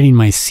keep hitting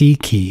my C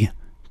key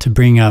to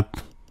bring up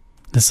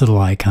this little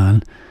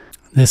icon.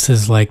 This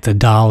is like the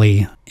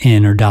dolly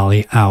in or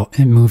dolly out.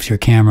 It moves your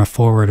camera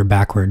forward or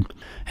backward.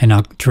 And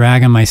I'll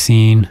drag on my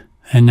scene,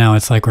 and now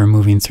it's like we're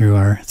moving through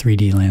our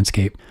 3D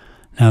landscape.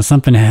 Now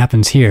something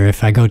happens here.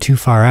 If I go too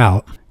far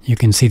out, you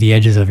can see the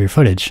edges of your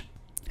footage,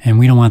 and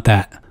we don't want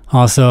that.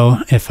 Also,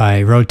 if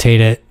I rotate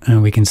it,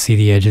 we can see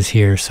the edges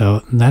here,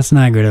 so that's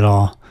not good at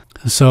all.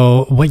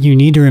 So what you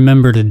need to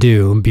remember to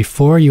do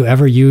before you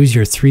ever use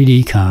your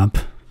 3D comp,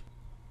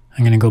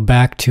 I'm going to go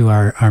back to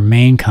our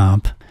main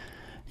comp.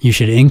 You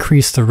should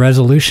increase the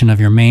resolution of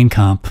your main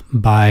comp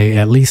by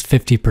at least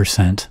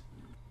 50%.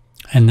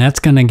 And that's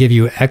going to give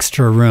you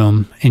extra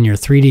room in your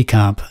 3D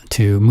comp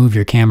to move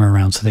your camera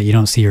around so that you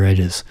don't see your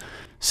edges.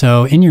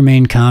 So in your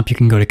main comp, you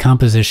can go to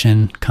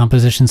composition,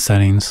 composition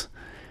settings,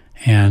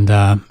 And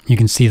you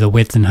can see the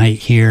width and height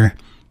here.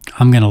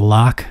 I'm going to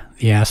lock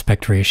the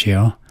aspect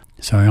ratio,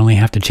 so I only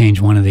have to change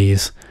one of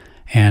these.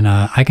 And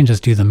I can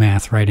just do the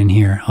math right in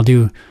here. I'll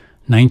do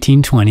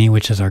 1920,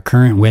 which is our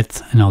current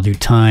width, and I'll do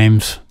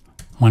times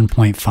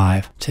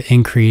 1.5 to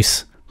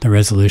increase the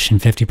resolution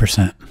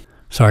 50%.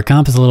 So our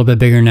comp is a little bit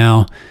bigger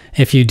now.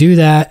 If you do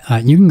that,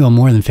 you can go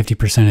more than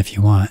 50% if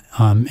you want.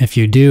 If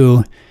you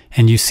do,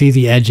 and you see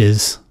the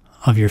edges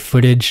of your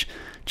footage,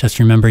 just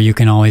remember you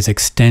can always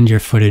extend your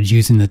footage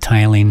using the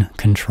tiling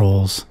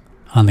controls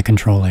on the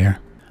control layer.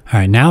 All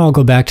right, now I'll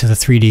go back to the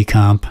 3D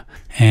comp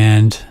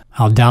and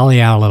I'll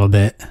dolly out a little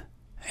bit,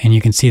 and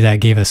you can see that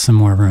gave us some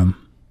more room.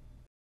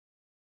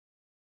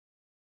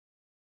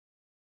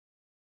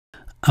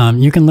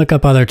 You can look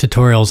up other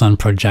tutorials on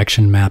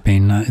projection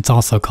mapping. It's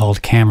also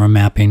called camera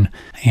mapping,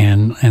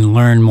 and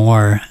learn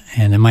more,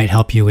 and it might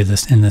help you with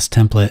this in this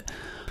template.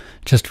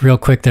 Just real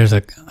quick, there's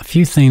a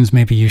few things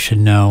maybe you should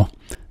know.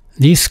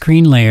 These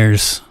screen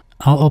layers,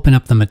 I'll open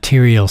up the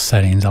material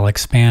settings. I'll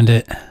expand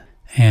it,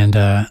 and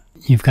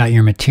you've got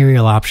your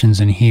material options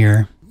in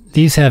here.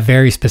 These have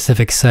very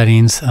specific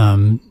settings.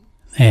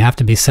 They have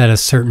to be set a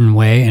certain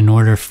way in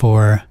order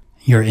for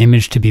your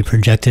image to be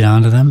projected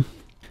onto them.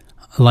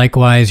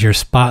 Likewise, your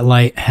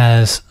spotlight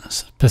has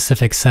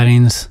specific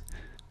settings.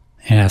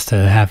 It has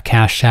to have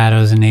cast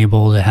shadows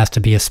enabled. It has to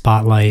be a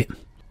spotlight.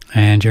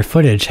 And your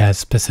footage has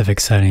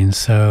specific settings.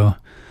 So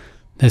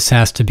this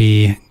has to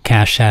be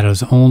cast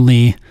shadows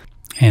only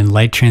and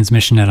light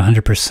transmission at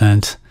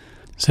 100%.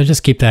 So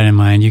just keep that in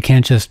mind. You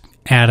can't just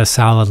add a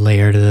solid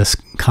layer to this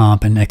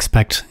comp and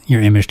expect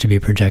your image to be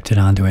projected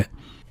onto it.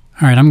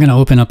 All right, I'm going to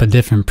open up a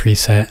different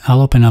preset.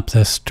 I'll open up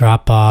this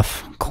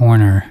drop-off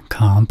corner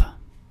comp.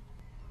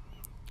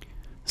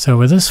 So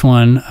with this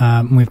one,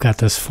 we've got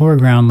this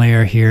foreground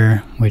layer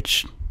here,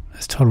 which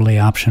is totally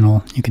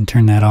optional. You can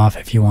turn that off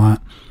if you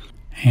want.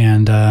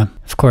 And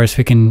of course,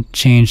 we can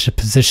change the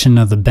position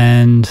of the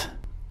bend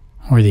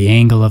or the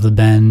angle of the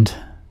bend.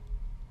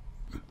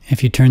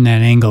 If you turn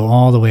that angle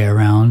all the way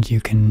around,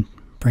 you can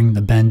bring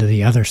the bend to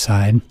the other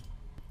side.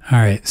 All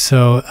right,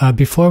 so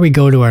before we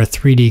go to our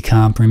 3D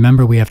comp,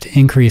 remember we have to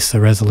increase the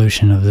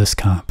resolution of this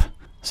comp.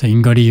 So you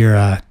can go to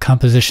your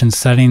composition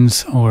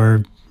settings,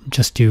 or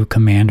just do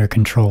Command or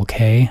Control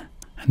K,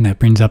 and that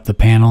brings up the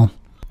panel,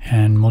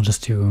 and we'll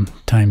just do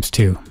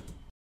 ×2.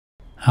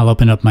 I'll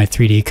open up my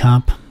 3D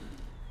comp,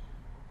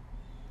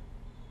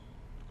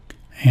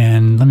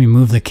 and let me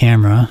move the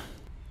camera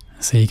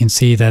so you can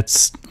see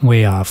that's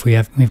way off.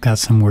 We've got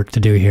some work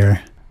to do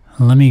here.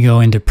 Let me go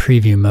into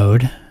preview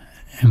mode,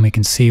 and we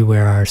can see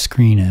where our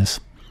screen is.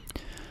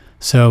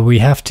 So we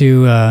have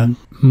to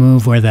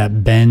move where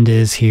that bend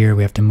is here.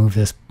 We have to move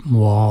this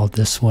wall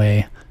this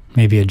way.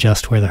 Maybe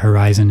adjust where the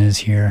horizon is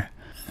here.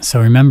 So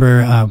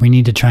remember, we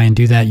need to try and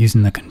do that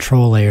using the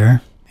control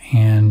layer,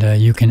 and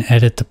you can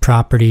edit the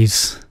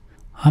properties.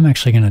 I'm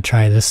actually going to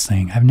try this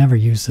thing. I've never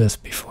used this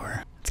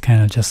before. It's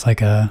kind of just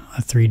like a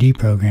 3D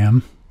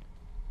program.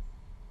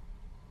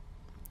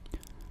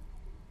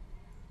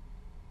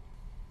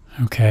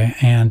 Okay,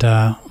 and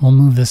we'll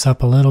move this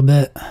up a little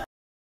bit.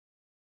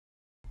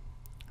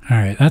 All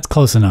right, that's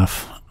close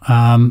enough.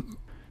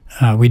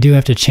 We do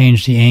have to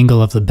change the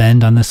angle of the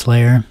bend on this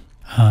layer.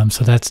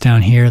 So that's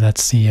down here.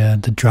 That's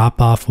the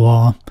drop-off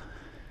wall.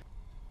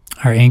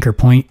 Our anchor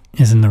point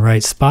is in the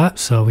right spot,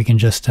 so we can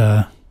just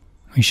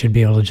we should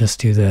be able to just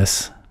do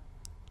this.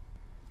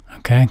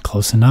 Okay,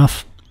 close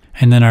enough.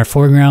 And then our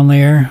foreground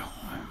layer,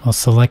 we'll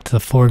select the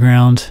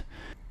foreground.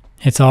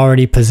 It's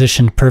already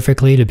positioned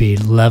perfectly to be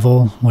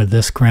level with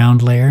this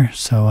ground layer,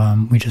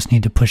 so we just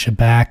need to push it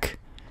back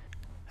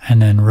and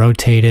then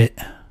rotate it.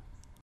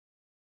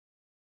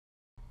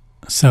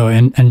 So,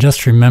 and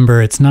just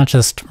remember, it's not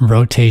just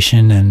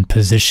rotation and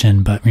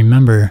position, but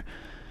remember,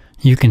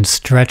 you can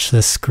stretch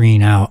this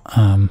screen out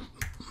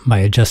by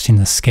adjusting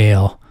the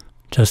scale.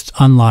 Just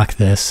unlock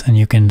this and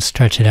you can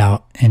stretch it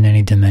out in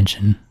any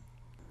dimension.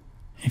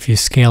 If you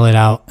scale it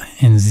out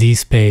in Z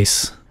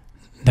space,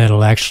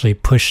 that'll actually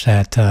push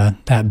that,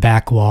 that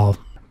back wall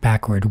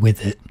backward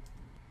with it.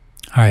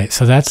 All right,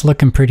 so that's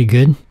looking pretty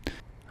good.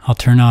 I'll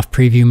turn off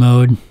preview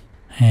mode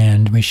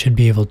and we should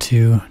be able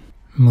to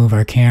move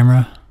our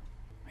camera.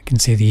 Can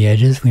see the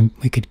edges.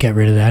 We could get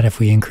rid of that if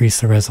we increase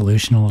the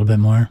resolution a little bit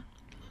more.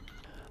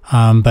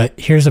 But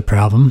here's a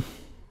problem.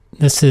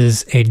 This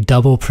is a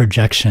double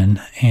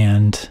projection,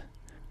 and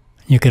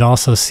you could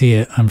also see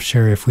it, I'm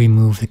sure, if we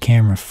move the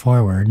camera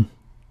forward.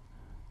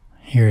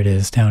 Here it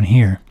is down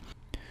here.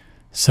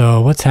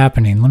 So what's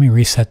happening? Let me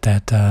reset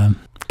that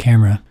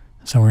camera.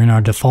 So we're in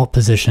our default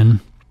position.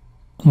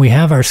 We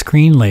have our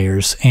screen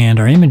layers, and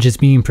our image is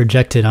being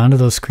projected onto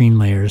those screen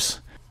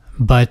layers,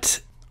 but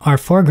our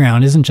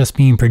foreground isn't just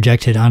being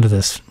projected onto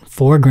this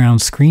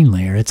foreground screen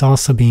layer, it's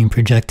also being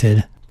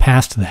projected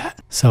past that.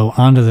 So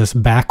onto this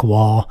back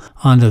wall,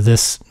 onto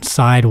this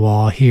side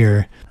wall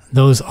here,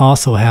 those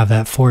also have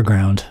that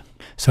foreground.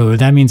 So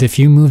that means if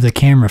you move the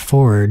camera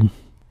forward,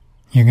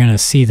 you're going to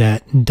see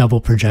that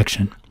double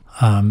projection.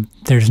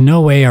 There's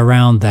no way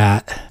around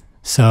that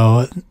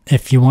So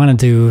if you want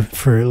to do,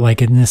 for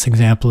like in this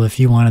example, if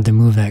you wanted to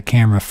move that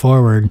camera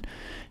forward,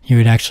 you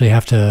would actually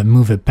have to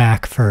move it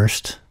back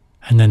first.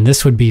 And then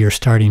this would be your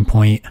starting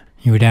point.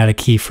 You would add a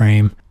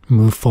keyframe,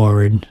 move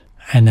forward,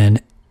 and then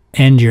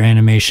end your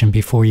animation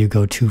before you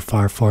go too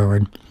far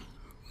forward.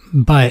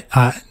 But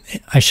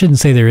I shouldn't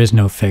say there is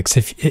no fix.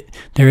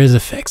 There is a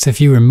fix. If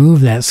you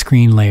remove that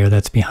screen layer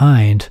that's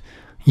behind,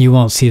 you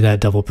won't see that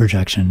double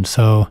projection.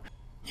 So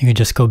you can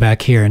just go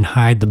back here and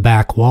hide the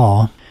back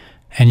wall,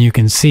 and you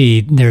can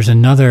see there's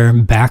another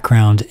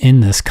background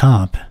in this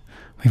comp.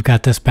 We've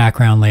got this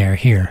background layer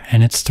here,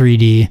 and it's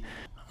 3D.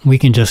 We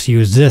can just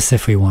use this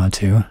if we want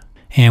to,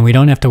 and we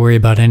don't have to worry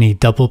about any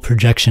double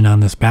projection on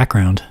this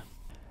background.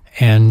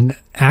 And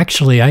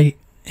actually,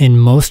 in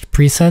most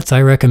presets,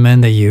 I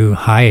recommend that you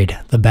hide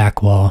the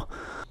back wall,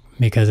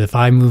 because if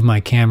I move my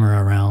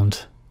camera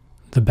around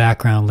the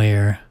background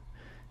layer,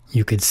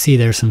 you could see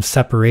there's some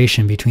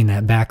separation between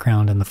that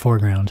background and the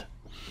foreground.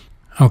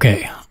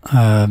 Okay,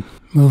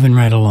 moving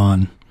right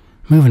along.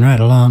 Moving right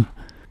along.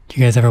 Do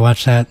you guys ever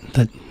watch that?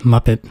 The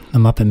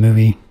Muppet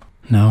movie?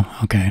 No?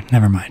 Okay,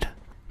 never mind.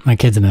 My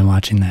kids have been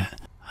watching that.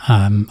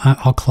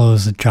 I'll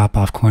close the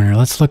drop-off corner.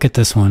 Let's look at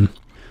this one.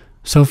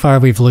 So far,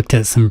 we've looked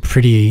at some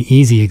pretty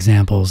easy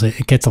examples.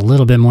 It gets a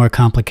little bit more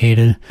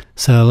complicated.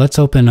 So let's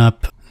open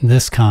up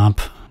this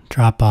comp,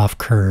 drop-off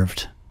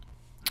curved.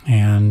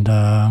 And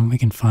we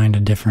can find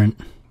a different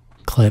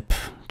clip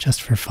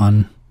just for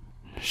fun.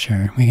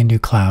 Sure, we can do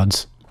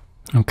clouds.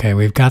 Okay,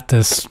 we've got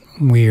this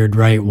weird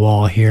right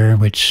wall here,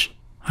 which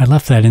I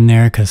left that in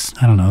there because,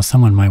 I don't know,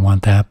 someone might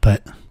want that,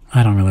 but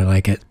I don't really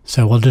like it.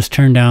 So we'll just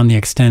turn down the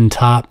extend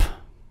top,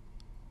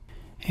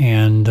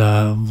 and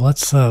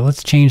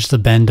let's change the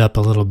bend up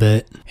a little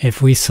bit.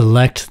 If we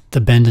select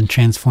the bend and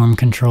transform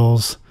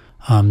controls,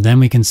 then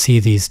we can see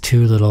these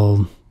two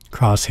little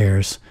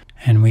crosshairs,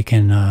 and we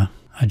can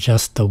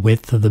adjust the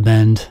width of the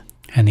bend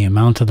and the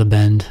amount of the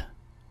bend.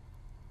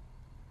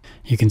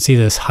 You can see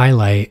this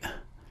highlight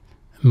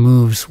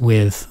moves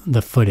with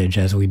the footage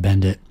as we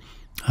bend it,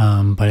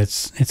 but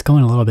it's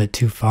going a little bit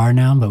too far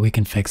now, but we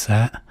can fix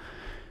that.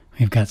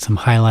 We've got some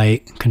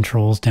highlight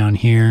controls down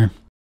here.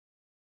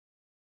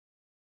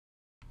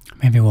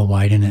 Maybe we'll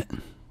widen it.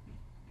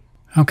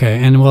 Okay,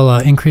 and we'll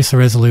increase the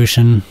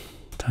resolution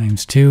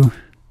 ×2.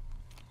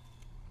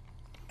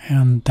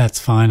 And that's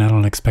fine. I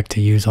don't expect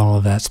to use all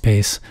of that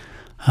space.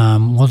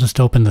 We'll just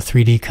open the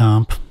 3D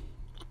comp.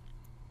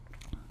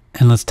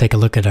 And let's take a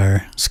look at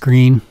our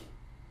screen.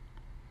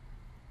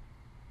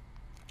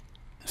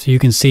 So you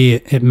can see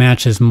it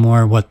matches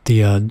more what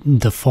the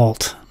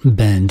default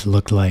bend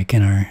looked like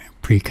in our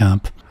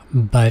pre-comp.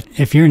 But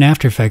if you're an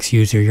After Effects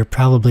user, you're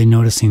probably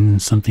noticing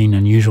something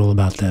unusual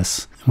about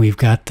this. We've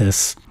got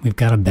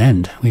a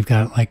bend. We've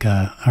got like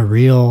a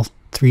real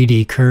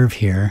 3D curve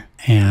here,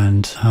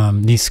 and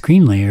these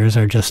screen layers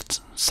are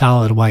just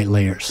solid white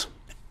layers.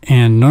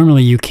 And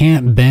normally you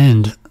can't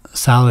bend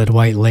solid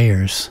white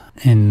layers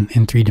in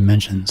 3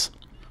 dimensions.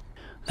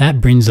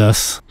 That brings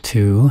us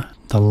to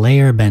the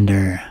layer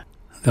bender.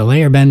 The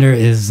layer bender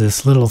is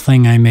this little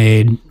thing I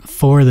made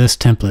for this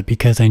template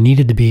because I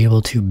needed to be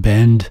able to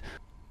bend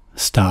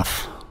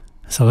stuff.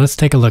 So let's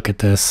take a look at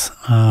this.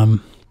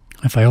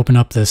 If I open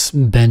up this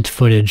bent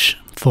footage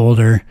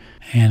folder,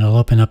 and I'll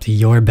open up the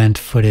your bent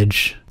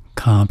footage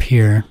comp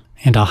here,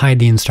 and I'll hide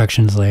the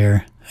instructions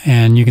layer,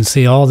 and you can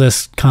see all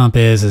this comp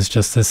is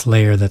just this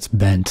layer that's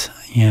bent.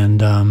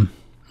 And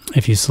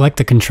if you select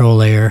the control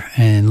layer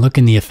and look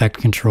in the effect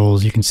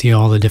controls, you can see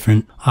all the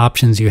different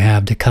options you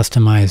have to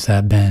customize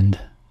that bend.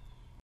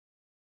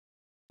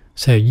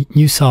 So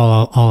you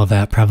saw all of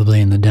that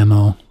probably in the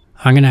demo.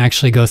 I'm going to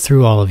actually go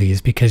through all of these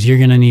because you're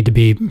going to need to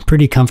be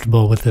pretty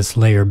comfortable with this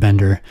layer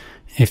bender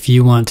if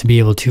you want to be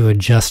able to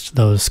adjust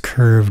those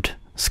curved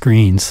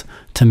screens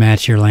to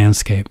match your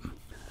landscape.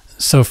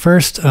 So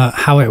first,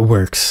 how it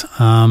works.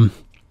 I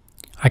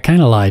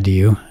kind of lied to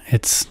you.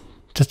 It's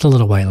just a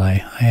little white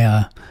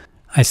lie.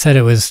 I said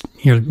it was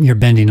you're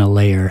bending a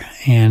layer,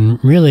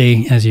 and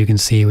really, as you can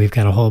see, we've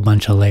got a whole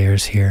bunch of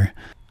layers here.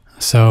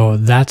 So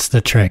that's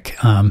the trick.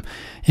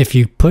 If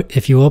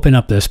you open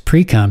up this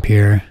pre-comp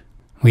here,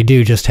 we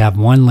do just have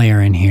one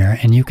layer in here,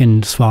 and you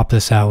can swap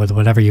this out with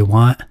whatever you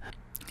want.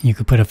 You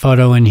could put a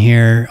photo in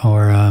here,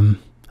 or a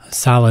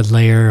solid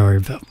layer,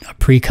 or a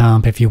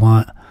pre-comp if you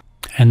want.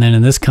 And then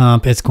in this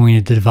comp, it's going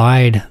to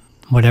divide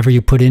whatever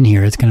you put in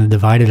here. It's going to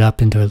divide it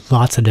up into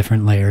lots of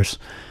different layers.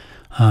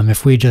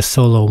 If we just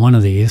solo one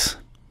of these,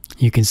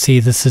 you can see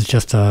this is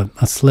just a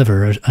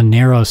sliver, a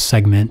narrow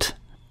segment.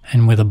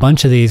 And with a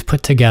bunch of these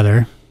put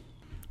together,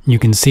 you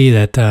can see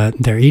that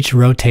they're each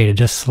rotated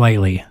just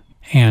slightly.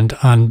 And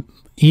on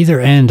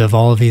either end of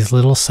all of these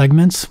little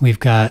segments, we've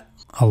got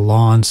a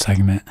lawn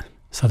segment.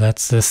 So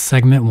that's this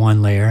segment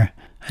 1 layer.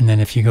 And then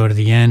if you go to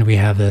the end, we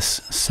have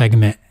this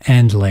segment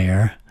end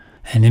layer.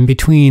 And in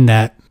between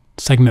that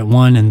segment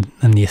 1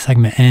 and the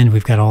segment end,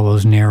 we've got all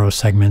those narrow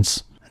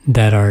segments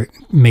that are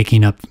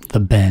making up the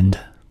bend.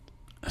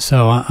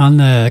 So on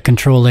the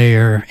control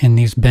layer in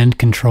these bend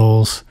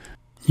controls,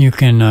 you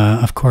can,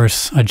 of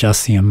course,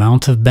 adjust the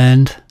amount of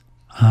bend.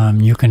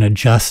 You can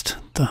adjust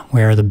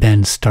where the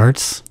bend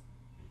starts.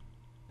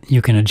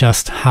 You can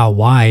adjust how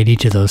wide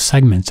each of those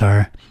segments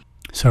are.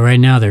 So right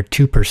now they're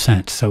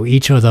 2%. So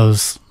each of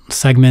those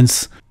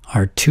segments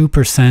are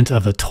 2%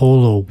 of the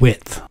total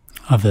width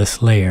of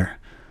this layer.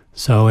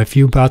 So if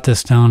you brought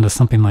this down to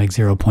something like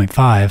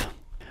 0.5,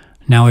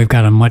 now we've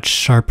got a much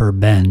sharper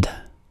bend.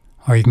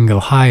 Or you can go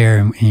higher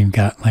and you've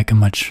got like a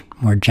much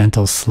more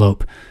gentle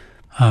slope.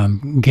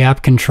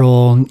 Gap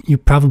control, you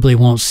probably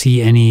won't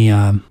see any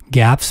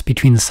gaps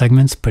between the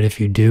segments, but if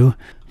you do,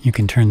 you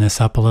can turn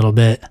this up a little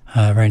bit.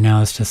 Right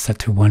now it's just set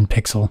to 1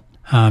 pixel.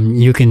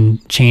 You can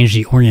change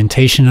the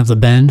orientation of the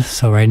bend.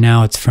 So right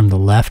now it's from the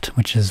left,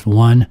 which is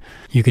 1.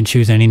 You can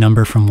choose any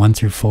number from 1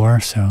 through 4.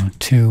 So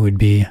 2 would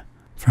be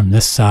from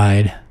this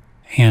side.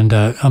 And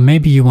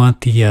maybe you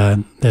want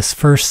the this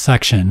first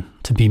section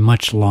to be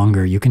much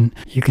longer. You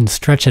can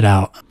stretch it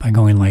out by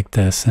going like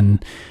this.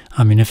 And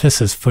I mean, if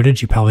this is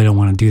footage, you probably don't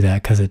want to do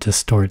that because it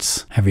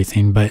distorts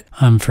everything. But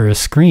for a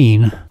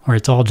screen where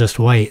it's all just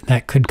white,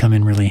 that could come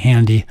in really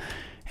handy.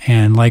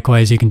 And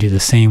likewise, you can do the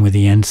same with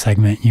the end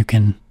segment. You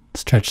can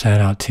stretch that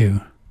out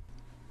too.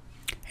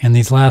 And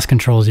these last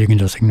controls, you can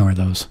just ignore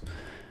those.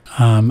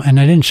 And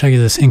I didn't show you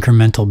this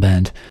incremental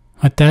bend.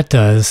 What that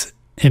does,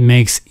 it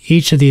makes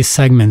each of these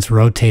segments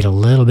rotate a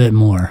little bit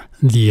more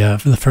the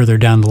further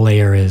down the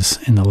layer is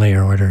in the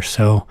layer order.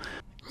 So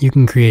you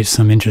can create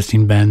some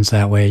interesting bends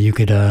that way. You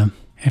could,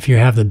 if you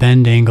have the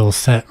bend angle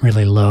set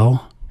really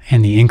low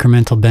and the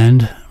incremental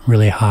bend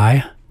really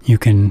high, you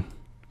can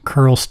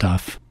curl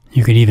stuff.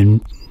 You could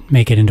even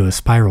make it into a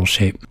spiral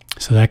shape.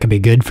 So that could be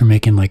good for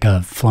making like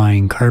a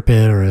flying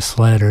carpet or a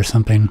sled or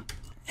something.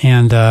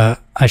 And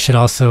I should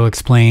also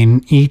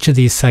explain each of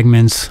these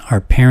segments are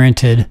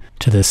parented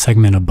to the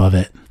segment above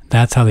it.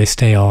 That's how they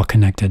stay all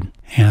connected.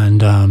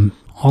 And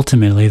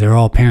ultimately, they're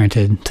all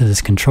parented to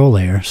this control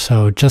layer.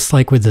 So just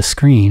like with the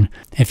screen,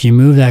 if you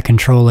move that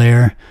control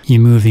layer, you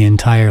move the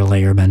entire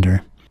layer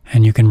bender.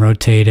 And you can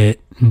rotate it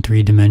in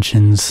 3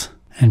 dimensions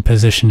and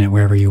position it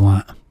wherever you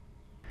want.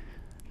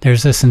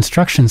 There's this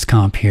instructions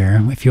comp here.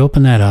 If you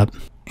open that up,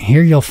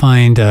 here you'll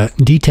find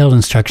detailed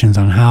instructions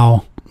on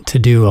how to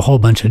do a whole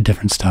bunch of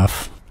different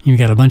stuff. You've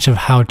got a bunch of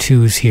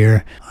how-tos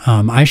here.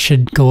 I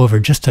should go over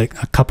just a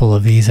couple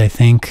of these, I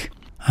think.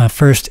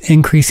 First,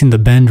 increasing the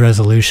bend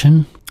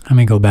resolution. Let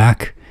me go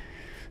back.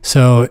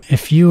 So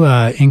if you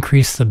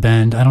increase the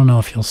bend, I don't know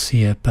if you'll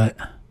see it, but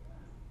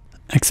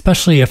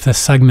especially if the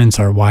segments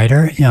are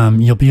wider,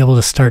 you'll be able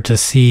to start to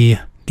see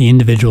the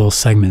individual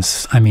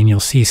segments. I mean, you'll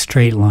see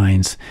straight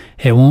lines.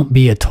 It won't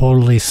be a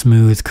totally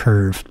smooth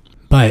curve.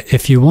 But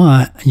if you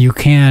want, you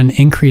can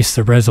increase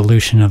the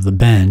resolution of the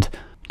bend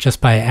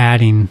just by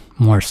adding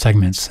more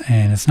segments.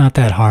 And it's not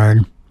that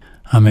hard.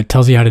 It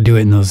tells you how to do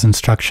it in those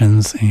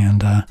instructions.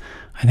 And I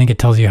think it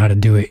tells you how to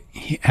do it.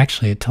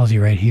 Actually, it tells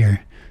you right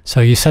here.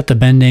 So you set the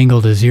bend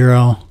angle to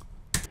 0,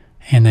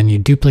 and then you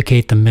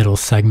duplicate the middle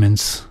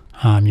segments.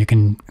 You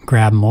can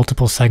grab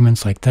multiple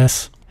segments like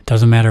this. It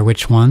doesn't matter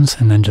which ones,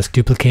 and then just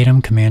duplicate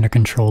them, Command or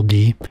Control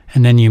D.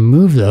 And then you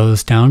move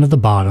those down to the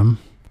bottom,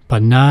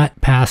 but not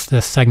past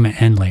this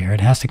segment end layer. It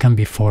has to come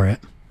before it.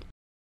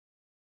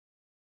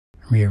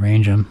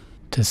 Rearrange them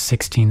to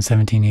 16,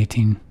 17,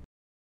 18.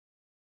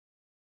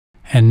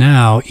 And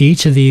now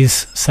each of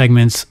these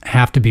segments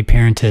have to be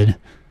parented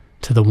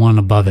to the one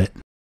above it.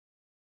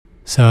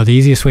 So the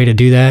easiest way to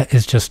do that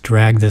is just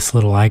drag this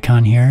little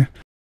icon here.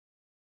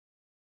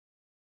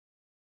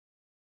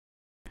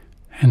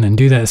 And then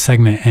do that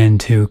segment end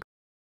too.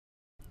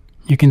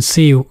 You can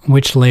see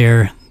which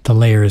layer the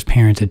layer is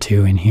parented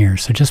to in here.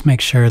 So just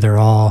make sure they're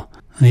all,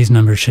 these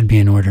numbers should be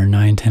in order,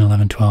 9, 10,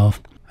 11,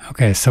 12.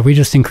 Okay, so we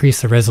just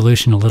increased the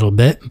resolution a little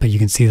bit, but you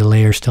can see the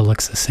layer still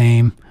looks the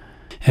same.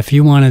 If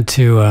you wanted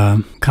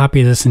to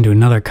copy this into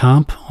another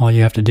comp, all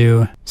you have to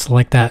do,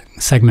 select that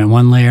segment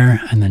 1 layer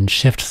and then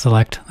shift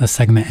select the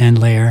segment end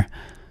layer,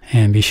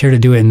 and be sure to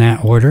do it in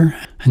that order.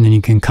 And then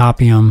you can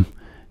copy them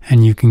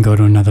and you can go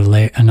to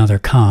another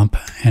comp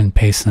and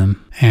paste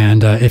them.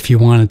 And if you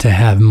wanted to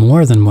have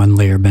more than one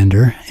layer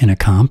bender in a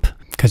comp,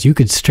 because you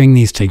could string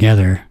these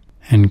together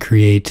and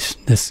create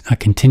a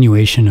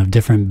continuation of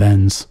different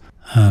bends.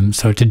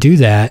 So to do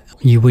that,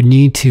 you would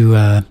need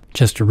to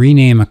just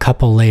rename a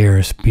couple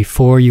layers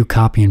before you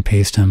copy and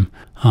paste them.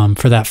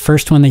 For that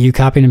first one that you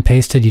copied and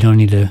pasted, you don't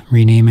need to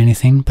rename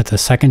anything, but the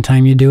second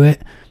time you do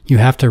it, you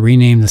have to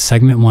rename the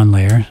segment 1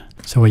 layer.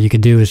 So what you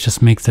could do is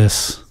just make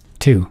this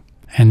 2.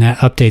 And that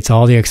updates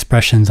all the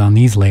expressions on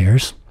these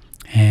layers.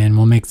 And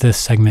we'll make this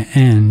segment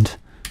end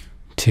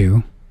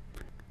 2.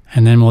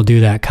 And then we'll do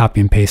that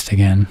copy and paste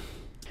again.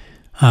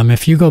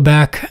 If you go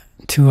back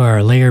to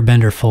our layer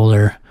bender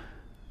folder,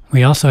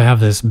 we also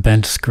have this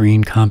bent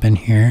screen comp in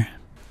here.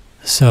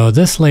 So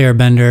this layer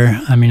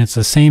bender, I mean, it's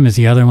the same as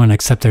the other one,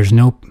 except there's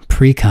no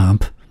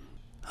pre-comp.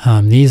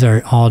 These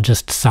are all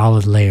just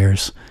solid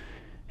layers.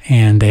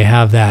 And they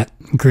have that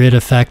grid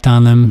effect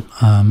on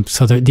them.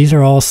 So these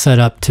are all set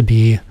up to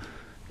be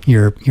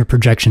your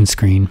projection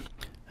screen.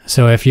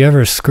 So if you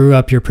ever screw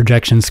up your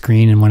projection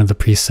screen in one of the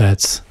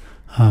presets,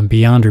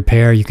 beyond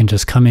repair, you can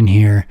just come in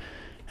here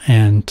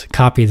and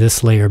copy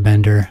this layer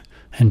bender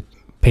and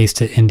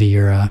paste it into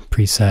your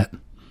preset.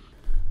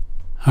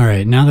 All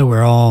right, now that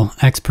we're all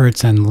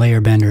experts in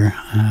layer bender,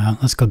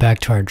 let's go back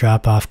to our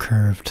drop-off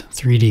curved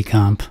 3D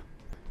comp,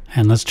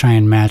 and let's try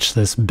and match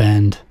this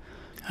bend.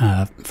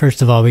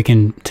 First of all, we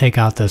can take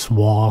out this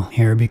wall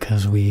here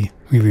because we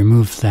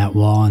removed that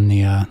wall in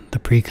the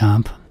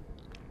pre-comp.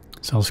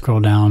 So I'll scroll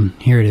down.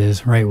 Here it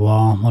is, right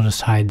wall. We'll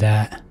just hide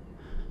that.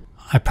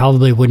 I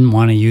probably wouldn't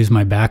want to use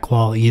my back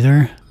wall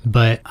either,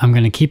 but I'm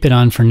going to keep it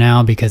on for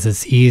now because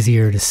it's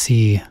easier to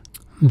see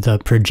the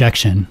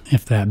projection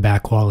if that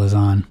back wall is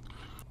on.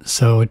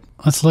 So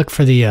let's look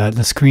for the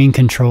screen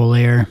control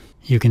layer.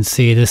 You can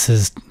see this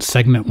is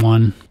segment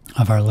 1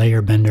 of our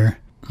layer bender.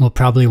 We'll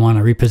probably want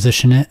to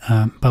reposition it,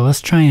 but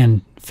let's try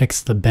and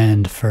fix the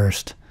bend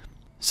first.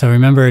 So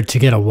remember, to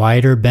get a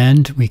wider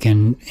bend, we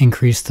can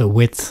increase the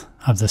width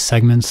of the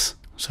segments.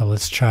 So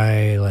let's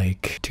try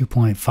like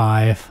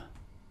 2.5,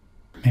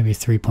 maybe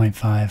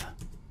 3.5.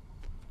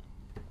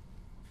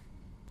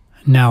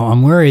 Now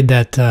I'm worried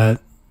that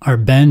our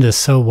bend is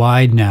so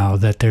wide now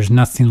that there's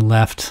nothing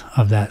left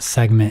of that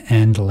segment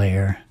end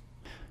layer.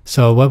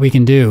 So what we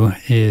can do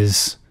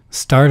is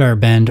start our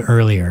bend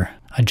earlier.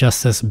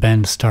 Adjust this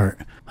bend start.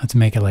 Let's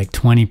make it like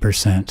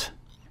 20%.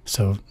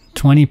 So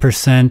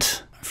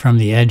 20% from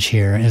the edge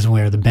here is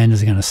where the bend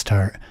is going to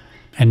start.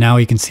 And now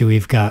we can see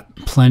we've got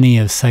plenty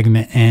of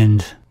segment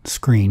end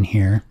screen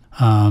here.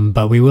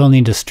 But we will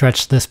need to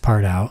stretch this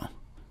part out.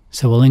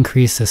 So we'll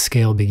increase the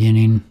scale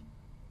beginning.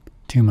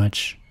 Too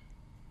much.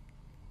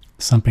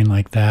 Something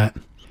like that.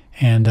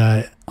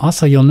 And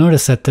also you'll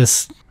notice that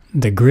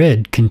the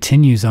grid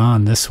continues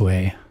on this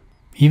way.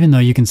 Even though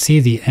you can see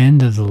the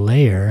end of the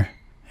layer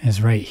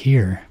is right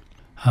here.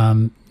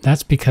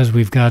 That's because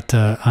we've got,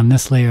 on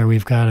this layer,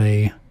 we've got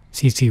a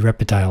CC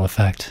reptile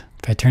effect.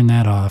 If I turn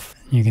that off,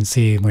 you can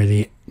see where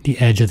the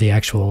edge of the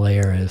actual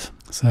layer is.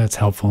 So that's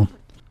helpful.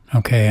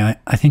 Okay,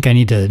 I think I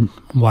need to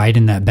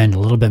widen that bend a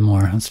little bit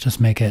more. Let's just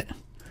make it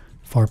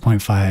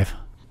 4.5,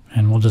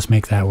 and we'll just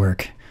make that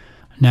work.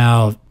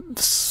 Now,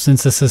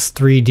 since this is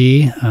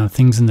 3D,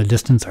 things in the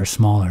distance are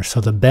smaller.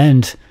 So the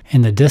bend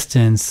in the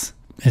distance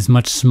is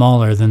much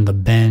smaller than the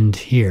bend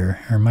here,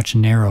 or much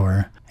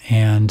narrower.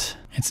 And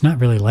it's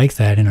not really like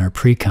that in our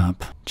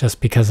pre-comp,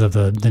 just because of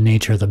the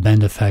nature of the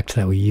bend effect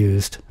that we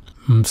used.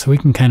 So we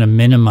can kind of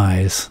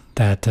minimize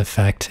that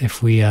effect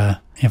if we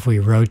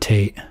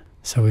rotate.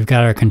 So we've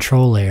got our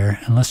control layer,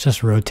 and let's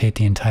just rotate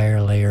the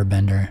entire layer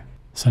bender.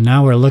 So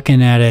now we're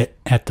looking at it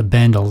at the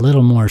bend a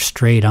little more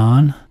straight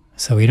on.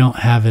 So we don't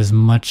have as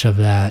much of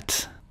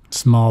that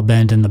small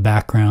bend in the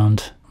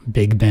background,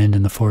 big bend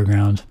in the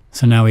foreground.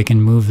 So now we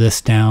can move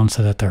this down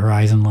so that the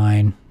horizon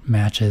line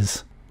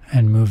matches,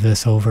 and move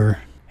this over.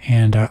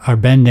 And our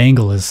bend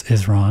angle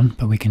is wrong,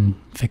 but we can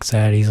fix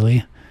that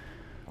easily.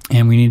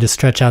 And we need to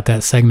stretch out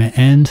that segment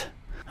end.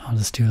 I'll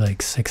just do like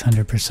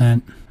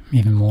 600%,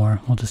 even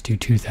more. We'll just do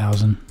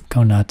 2000.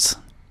 Go nuts.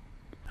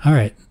 All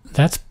right,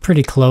 that's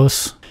pretty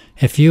close.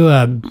 If you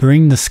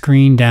bring the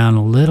screen down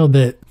a little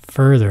bit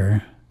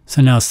further,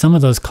 so now some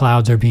of those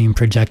clouds are being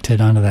projected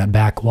onto that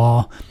back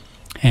wall.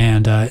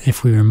 And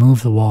if we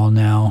remove the wall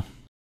now,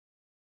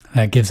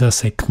 that gives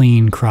us a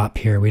clean crop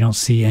here. We don't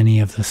see any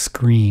of the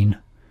screen.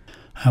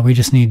 We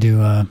just need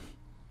to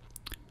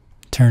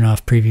turn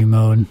off preview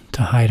mode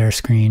to hide our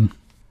screen.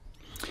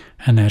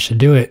 And that should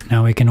do it.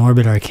 Now we can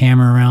orbit our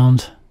camera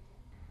around.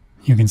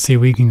 You can see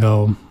we can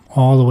go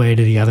all the way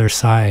to the other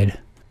side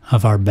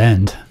of our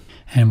bend.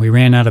 And we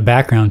ran out of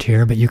background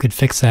here, but you could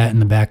fix that in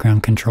the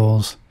background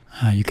controls.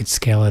 You could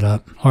scale it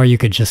up. Or you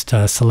could just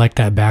select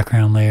that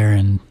background layer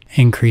and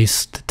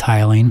increase the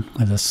tiling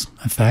with this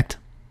effect.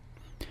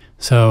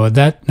 So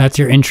that's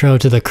your intro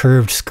to the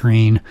curved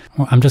screen.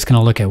 I'm just going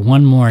to look at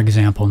one more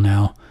example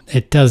now.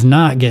 It does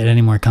not get any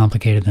more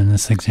complicated than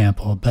this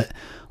example, but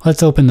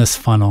let's open this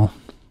funnel.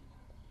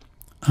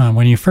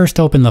 When you first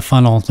open the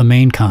funnel, the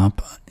main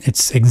comp,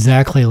 it's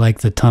exactly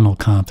like the tunnel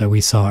comp that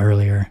we saw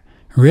earlier.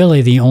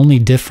 Really, the only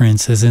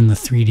difference is in the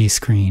 3D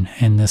screen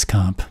in this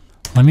comp.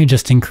 Let me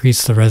just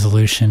increase the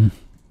resolution,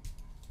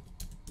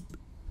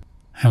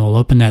 and we'll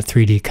open that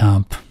 3D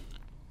comp.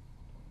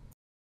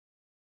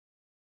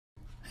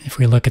 If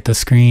we look at the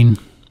screen,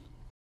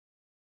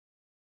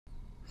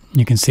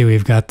 you can see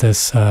we've got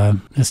this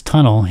this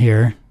tunnel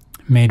here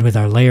made with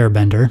our layer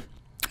bender,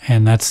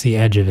 and that's the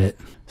edge of it.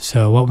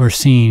 So what we're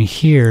seeing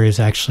here is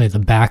actually the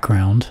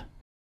background.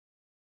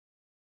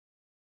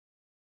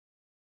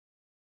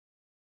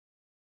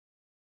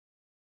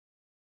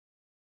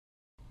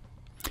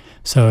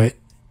 So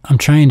I'm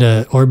trying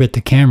to orbit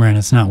the camera and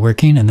it's not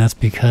working, and that's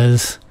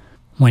because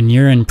when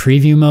you're in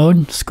preview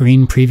mode,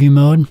 screen preview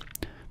mode,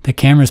 the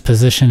camera's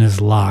position is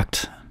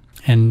locked,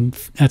 and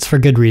that's for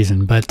good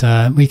reason, but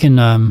we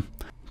can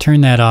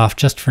turn that off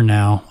just for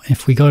now.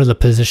 If we go to the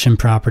position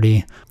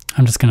property,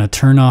 I'm just going to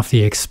turn off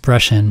the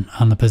expression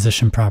on the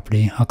position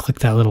property. I'll click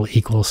that little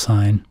equal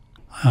sign.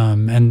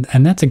 And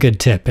that's a good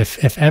tip.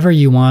 If ever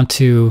you want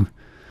to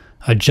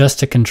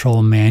adjust a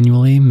control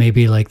manually,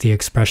 maybe like the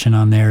expression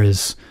on there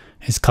is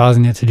is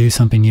causing it to do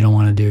something you don't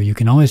want to do, you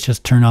can always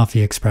just turn off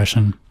the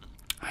expression.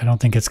 I don't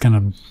think it's going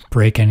to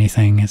break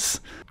anything.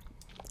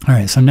 All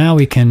right, so now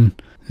we can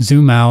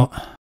zoom out.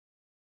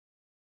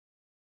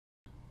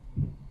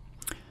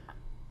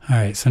 All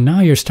right, so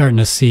now you're starting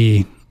to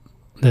see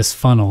this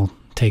funnel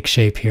take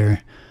shape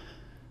here.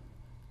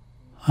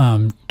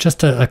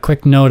 Just a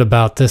quick note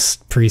about this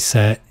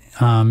preset.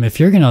 If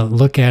you're going to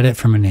look at it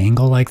from an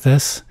angle like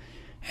this,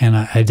 and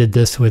I did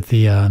this with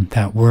the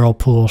that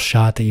whirlpool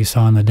shot that you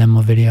saw in the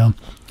demo video,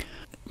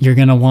 you're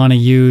going to want to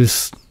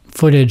use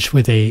footage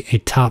with a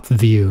top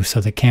view,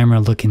 so the camera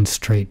looking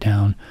straight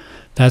down.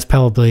 That's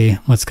probably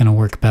what's going to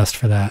work best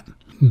for that.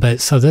 But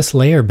so this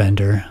layer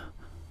bender,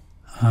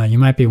 you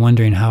might be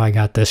wondering how I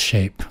got this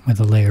shape with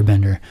a layer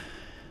bender.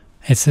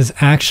 It is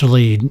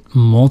actually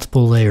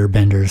multiple layer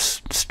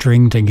benders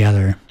stringed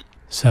together.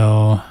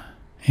 So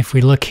if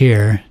we look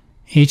here,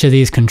 each of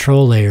these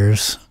control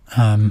layers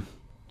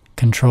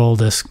control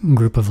this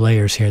group of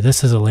layers here.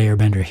 This is a layer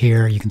bender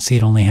here. You can see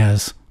it only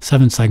has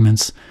 7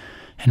 segments,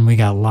 and we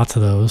got lots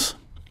of those.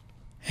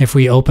 If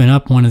we open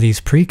up one of these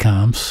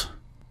pre-comps,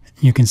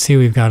 you can see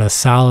we've got a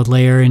solid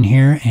layer in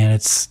here, and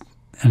it's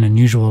an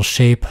unusual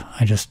shape.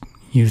 I just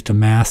used a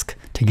mask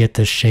to get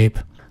this shape.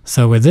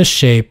 So with this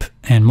shape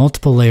and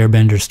multiple layer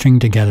benders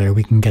stringed together,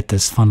 we can get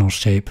this funnel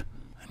shape.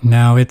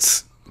 Now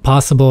it's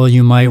possible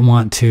you might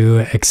want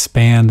to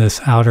expand this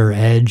outer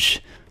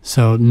edge.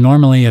 So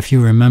normally, if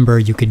you remember,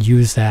 you could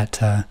use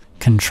that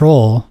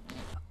control,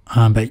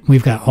 but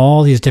we've got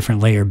all these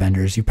different layer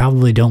benders. You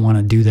probably don't want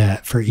to do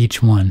that for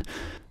each one.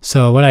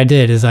 So what I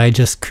did is I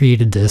just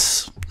created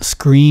this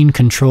screen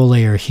control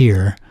layer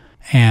here,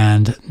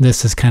 and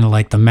this is kind of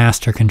like the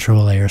master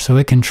control layer. So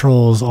it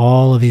controls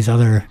all of these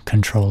other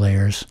control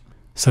layers.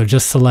 So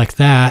just select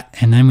that,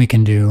 and then we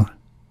can do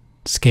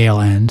scale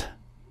end,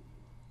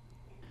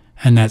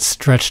 and that's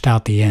stretched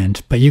out the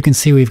end. But you can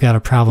see we've got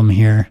a problem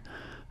here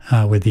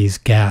with these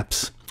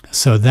gaps.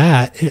 So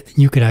that,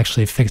 you could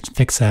actually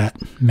fix that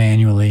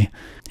manually.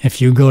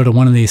 If you go to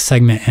one of these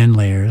segment end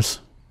layers,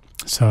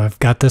 so I've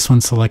got this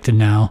one selected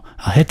now,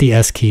 I'll hit the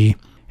S key,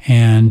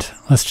 and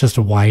let's just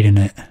widen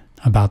it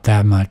about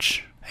that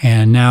much.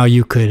 And now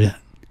you could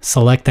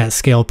select that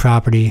scale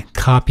property,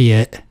 copy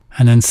it,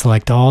 and then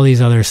select all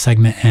these other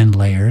segment end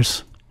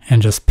layers,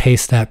 and just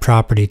paste that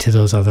property to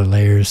those other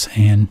layers,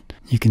 and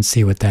you can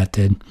see what that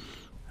did.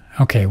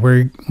 Okay,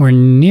 we're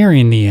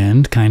nearing the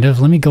end, kind of.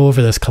 Let me go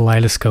over this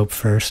kaleidoscope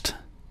first.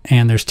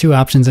 And there's 2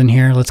 options in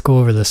here. Let's go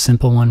over the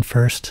simple one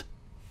first.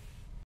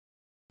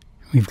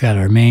 We've got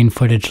our main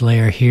footage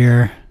layer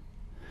here,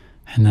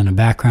 and then a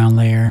background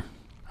layer.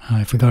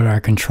 If we go to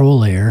our control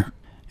layer,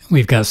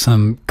 we've got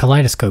some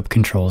kaleidoscope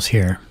controls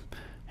here.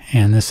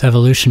 And this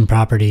evolution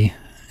property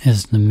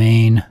is the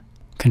main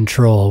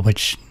control,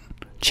 which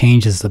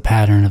changes the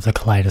pattern of the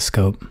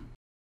kaleidoscope.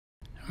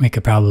 We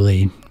could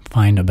probably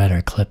find a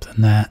better clip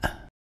than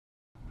that.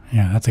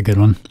 Yeah, that's a good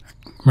one.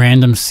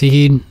 Random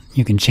seed,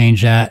 you can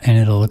change that and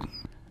it'll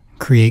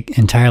create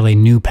entirely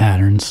new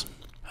patterns.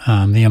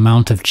 The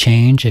amount of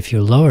change, if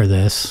you lower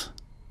this,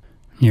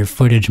 your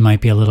footage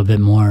might be a little bit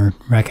more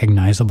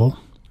recognizable.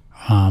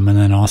 And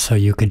then also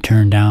you could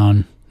turn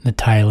down the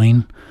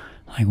tiling.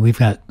 Like we've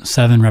got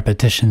 7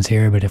 repetitions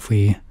here, but if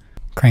we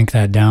crank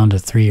that down to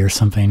 3 or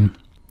something,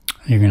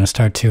 you're going to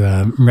start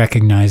to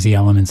recognize the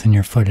elements in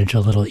your footage a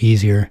little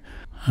easier.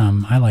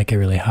 I like it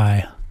really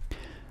high.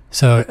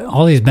 So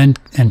all these bend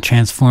and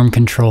transform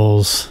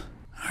controls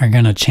are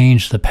going to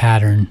change the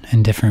pattern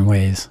in different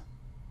ways.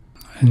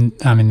 And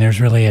I mean, there's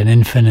really an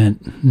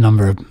infinite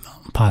number of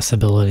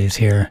possibilities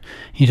here.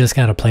 You just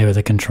got to play with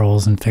the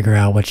controls and figure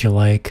out what you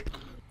like.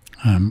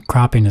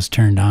 Cropping is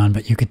turned on,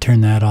 but you could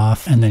turn that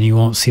off, and then you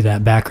won't see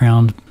that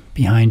background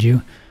behind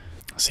you.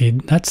 See,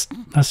 that's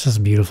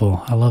just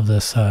beautiful. I love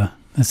this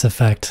this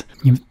effect.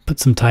 You put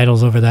some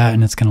titles over that,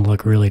 and it's going to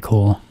look really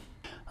cool.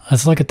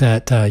 Let's look at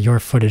that your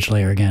footage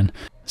layer again.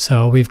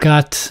 So we've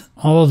got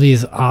all of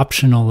these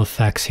optional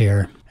effects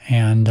here,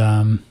 and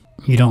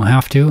you don't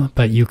have to,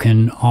 but you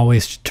can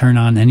always turn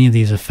on any of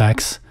these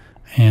effects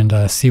and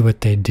see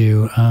what they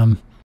do.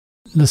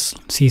 This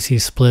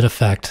CC split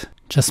effect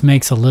just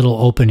makes a little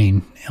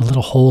opening, a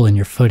little hole in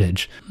your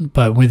footage.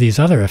 But with these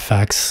other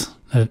effects,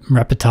 the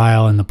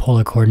reptile and the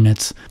polar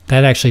coordinates,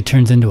 that actually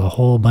turns into a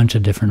whole bunch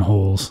of different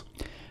holes.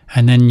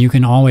 And then you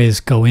can always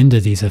go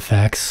into these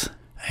effects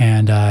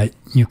and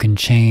you can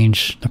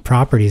change the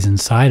properties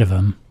inside of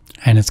them,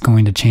 and it's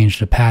going to change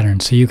the pattern.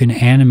 So you can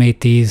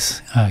animate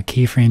these,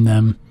 keyframe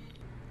them,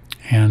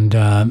 and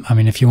I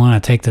mean, if you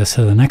want to take this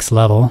to the next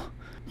level,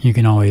 you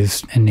can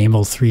always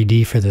enable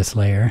 3D for this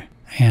layer,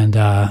 and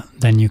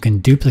then you can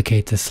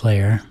duplicate this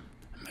layer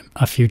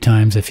a few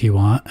times if you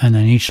want, and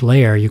then each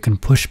layer you can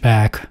push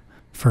back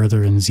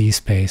further in Z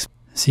space.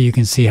 So you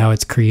can see how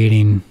it's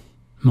creating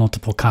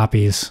multiple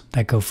copies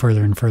that go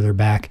further and further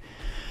back.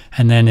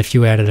 And then if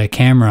you added a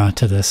camera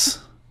to this,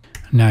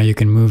 now you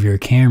can move your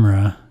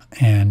camera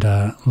and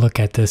look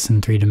at this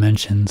in 3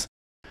 dimensions.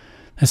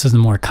 This is the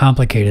more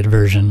complicated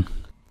version.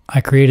 I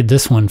created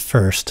this one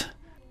first,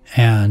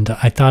 and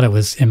I thought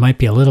it might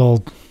be a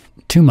little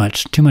too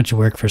much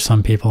work for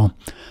some people.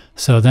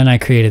 So then I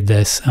created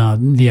this,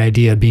 the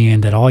idea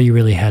being that all you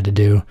really had to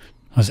do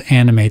was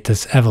animate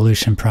this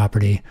evolution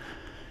property.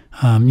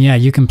 Yeah,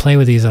 you can play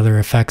with these other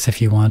effects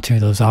if you want to,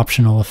 those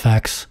optional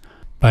effects,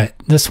 but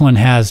this one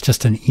has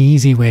just an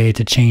easy way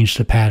to change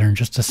the pattern,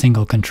 just a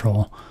single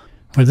control.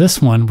 With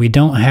this one, we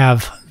don't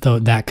have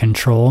that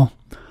control.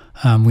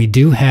 We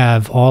do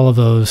have all of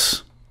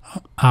those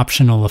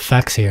optional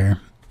effects here.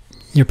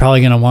 You're probably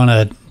going to want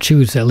to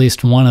choose at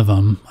least one of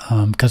them,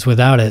 because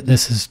without it,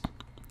 this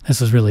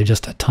is really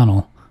just a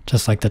tunnel,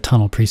 just like the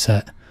tunnel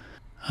preset.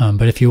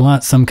 But if you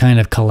want some kind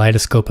of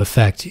kaleidoscope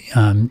effect,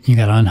 you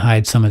got to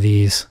unhide some of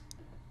these,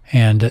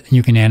 and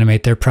you can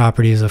animate their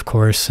properties, of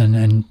course,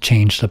 and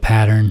change the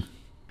pattern.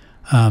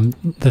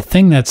 The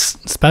thing that's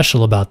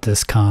special about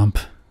this comp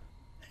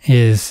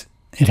is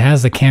it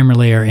has the camera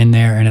layer in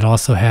there, and it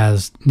also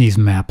has these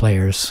map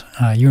layers.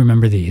 You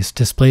remember these,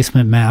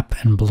 displacement map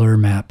and blur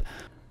map.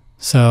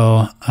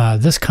 So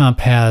this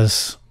comp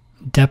has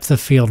depth of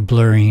field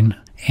blurring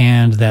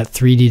and that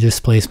 3D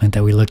displacement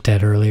that we looked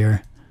at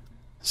earlier.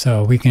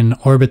 So we can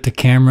orbit the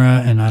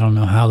camera, and I don't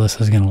know how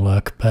this is going to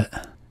look,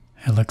 but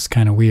it looks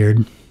kind of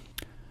weird.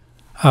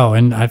 Oh,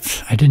 and I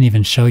didn't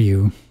even show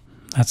you.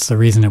 That's the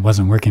reason it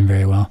wasn't working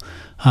very well.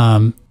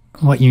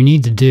 What you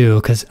need to do,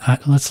 because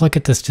let's look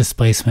at this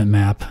displacement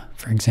map,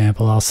 for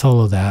example. I'll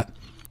solo that.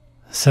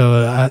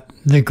 So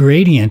the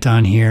gradient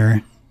on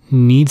here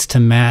needs to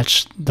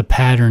match the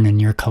pattern in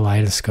your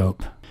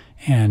kaleidoscope.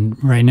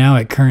 And right now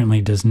it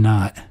currently does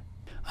not.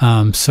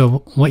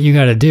 So what you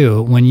got to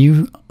do when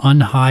you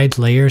unhide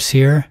layers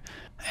here,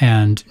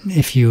 and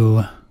if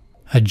you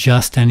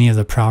adjust any of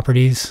the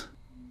properties,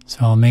 so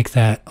I'll make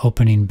that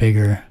opening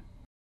bigger.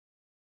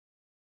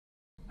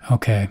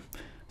 Okay,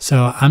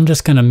 so I'm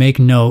just going to make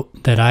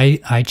note that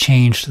I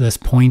changed this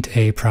point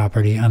A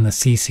property on the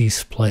CC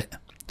split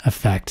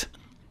effect.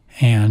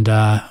 And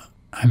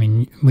I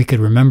mean, we could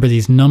remember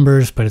these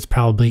numbers, but it's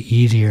probably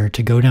easier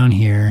to go down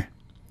here,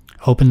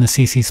 open the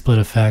CC split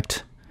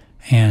effect,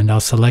 and I'll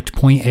select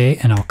point A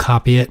and I'll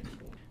copy it.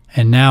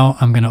 And now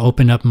I'm going to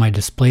open up my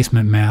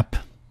displacement map.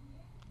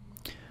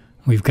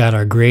 We've got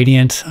our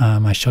gradient.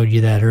 I showed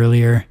you that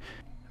earlier.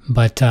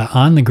 But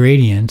on the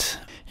gradient,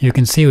 you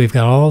can see we've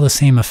got all the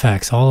same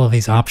effects, all of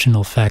these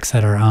optional effects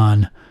that are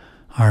on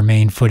our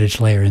main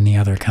footage layer in the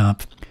other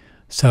comp.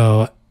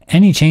 So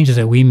any changes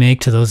that we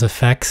make to those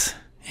effects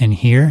in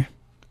here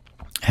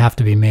have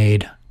to be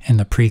made in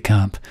the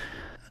pre-comp.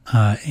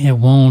 It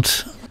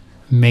won't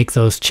make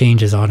those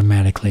changes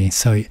automatically.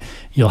 So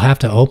you'll have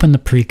to open the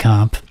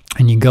pre-comp,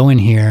 and you go in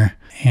here,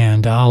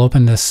 and I'll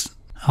open this,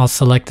 I'll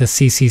select the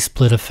CC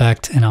split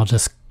effect, and I'll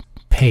just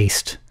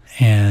paste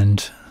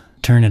and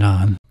turn it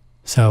on.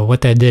 So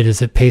what that did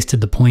is it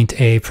pasted the point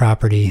A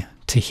property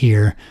to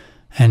here,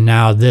 and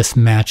now this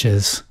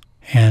matches,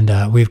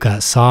 and we've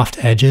got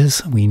soft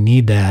edges. We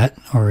need that,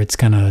 or it's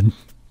going to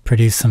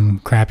produce some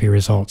crappy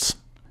results.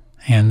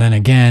 And then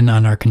again,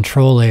 on our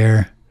control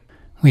layer,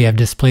 we have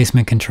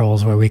displacement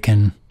controls where we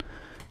can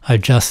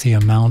adjust the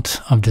amount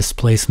of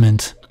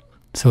displacement.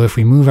 So if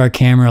we move our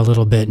camera a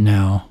little bit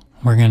now,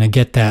 we're going to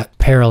get that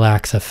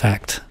parallax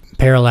effect.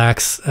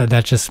 Parallax,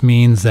 that just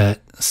means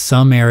that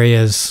some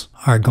areas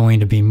are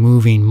going to be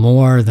moving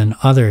more than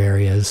other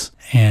areas,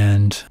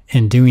 and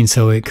in doing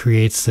so it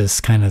creates this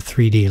kind of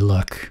 3D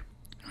look.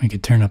 We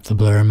could turn up the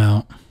blur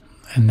amount,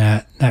 and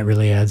that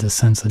really adds a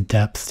sense of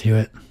depth to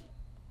it.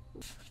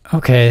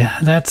 Okay,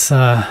 that's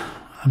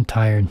I'm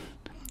tired.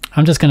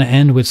 I'm just going to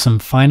end with some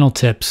final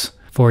tips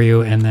for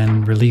you and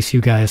then release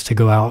you guys to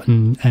go out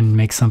and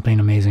make something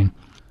amazing.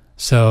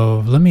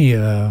 So let me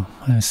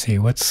see,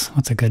 what's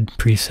a good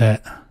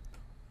preset?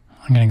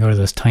 I'm going to go to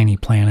this tiny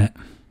planet.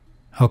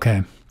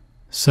 Okay,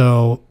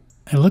 so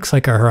it looks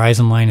like our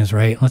horizon line is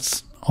right.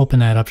 Let's open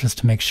that up just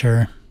to make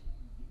sure.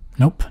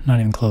 Nope, not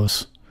even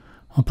close.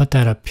 We'll put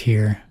that up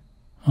here.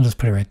 I'll just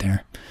put it right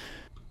there.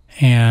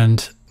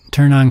 And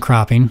turn on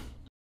cropping.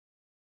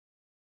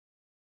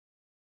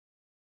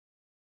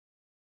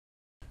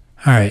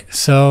 All right,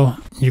 so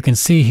you can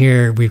see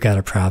here we've got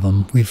a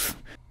problem. Let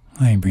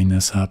me bring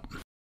this up.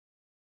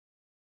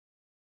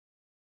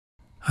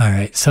 All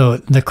right, so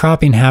the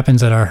cropping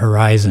happens at our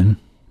horizon,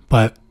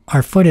 but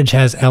our footage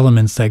has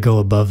elements that go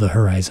above the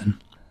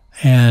horizon.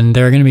 And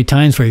there are going to be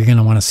times where you're going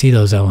to want to see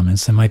those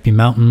elements. There might be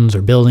mountains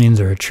or buildings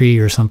or a tree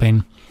or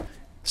something.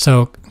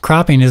 So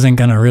cropping isn't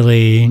going to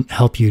really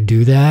help you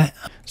do that.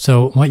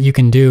 So what you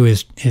can do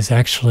is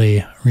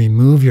actually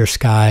remove your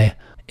sky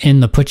in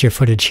the put your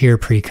footage here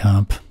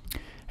pre-comp.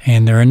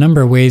 And there are a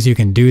number of ways you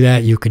can do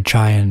that. You could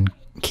try and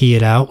key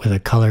it out with a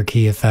color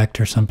key effect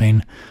or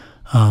something.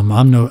 I'm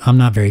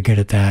not very good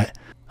at that.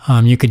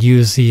 You could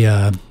use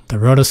the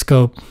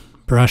rotoscope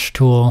brush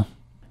tool.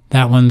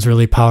 That one's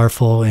really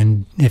powerful,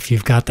 and if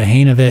you've got the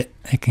hang of it,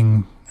 it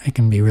can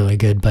be really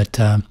good. But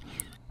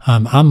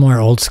I'm more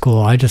old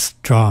school. I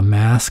just draw a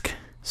mask.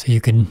 So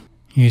you can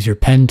use your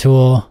pen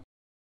tool,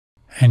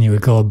 and you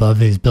would go above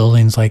these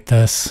buildings like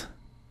this.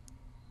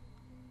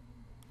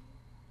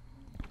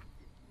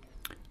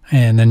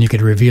 And then you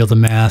could reveal the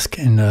mask,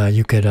 and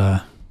you could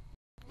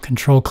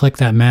Control click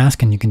that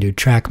mask and you can do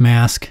track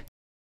mask.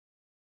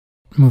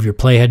 Move your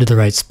playhead to the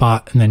right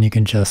spot and then you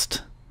can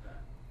just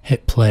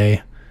hit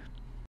play.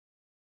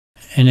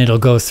 And it'll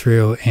go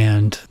through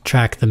and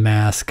track the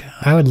mask.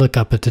 I would look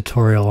up a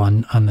tutorial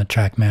on the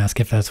track mask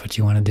if that's what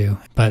you want to do.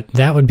 But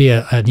that would be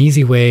an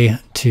easy way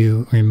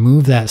to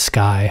remove that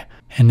sky.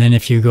 And then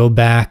if you go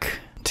back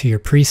to your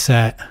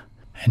preset,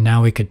 and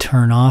now we could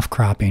turn off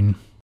cropping,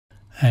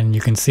 and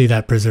you can see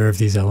that preserve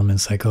these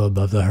elements that go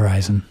above the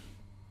horizon.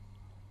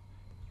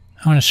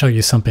 I want to show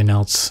you something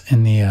else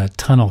in the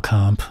tunnel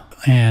comp.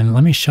 And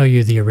let me show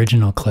you the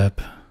original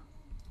clip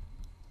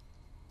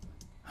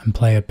and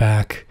play it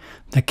back.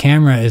 The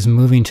camera is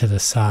moving to the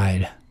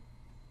side.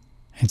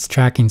 It's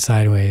tracking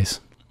sideways.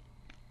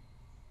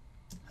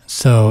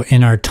 So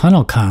in our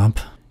tunnel comp,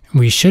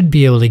 we should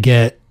be able to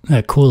get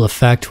a cool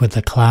effect with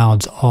the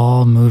clouds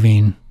all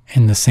moving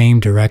in the same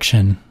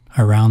direction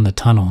around the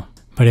tunnel.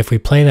 But if we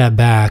play that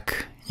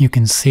back, you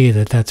can see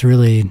that that's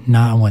really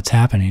not what's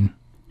happening.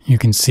 You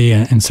can see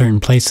in certain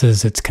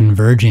places it's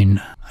converging,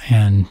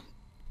 and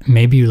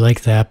maybe you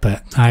like that,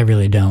 but I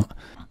really don't.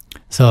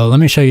 So let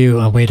me show you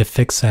a way to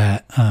fix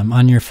that.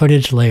 On your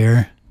footage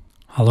layer,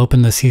 I'll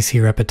open the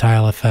CC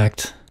Reptile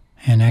effect,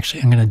 and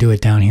actually I'm going to do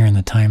it down here in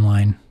the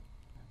timeline.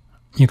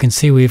 You can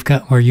see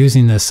we're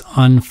using this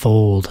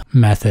unfold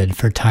method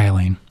for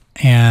tiling,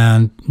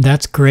 and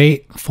that's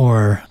great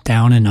for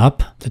down and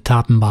up, the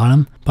top and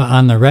bottom. But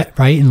on the right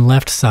and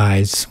left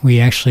sides, we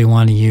actually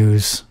want to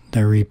use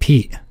the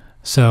repeat.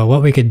 So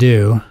what we could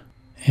do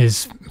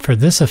is, for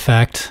this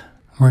effect,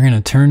 we're going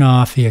to turn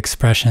off the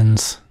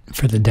expressions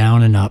for the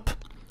down and up.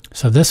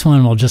 So this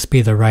one will just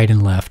be the right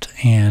and left,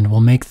 and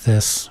we'll make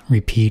this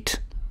repeat.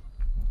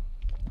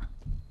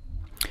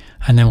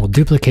 And then we'll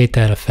duplicate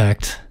that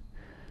effect.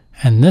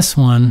 And this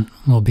one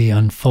will be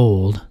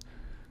unfold.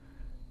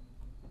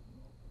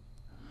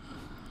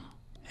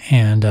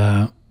 And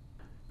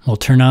we'll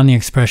turn on the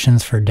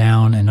expressions for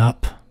down and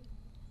up.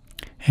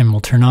 And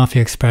we'll turn off the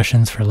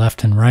expressions for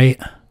left and right.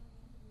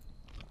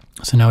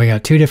 So now we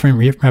got two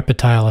different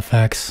reptile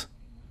effects.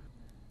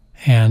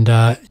 And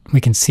we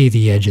can see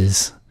the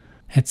edges.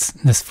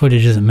 This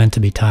footage isn't meant to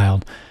be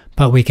tiled,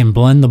 but we can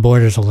blend the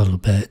borders a little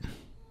bit.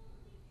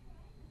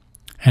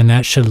 And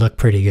that should look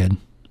pretty good.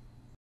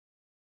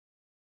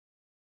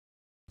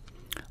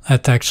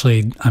 That's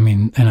actually,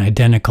 an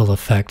identical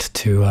effect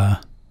to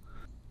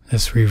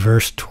this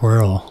reverse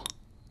twirl.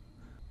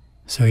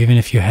 So even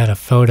if you had a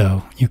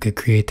photo, you could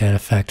create that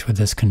effect with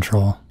this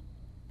control.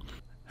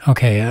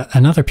 Okay,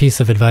 another piece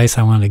of advice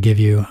I want to give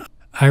you.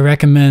 I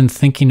recommend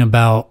thinking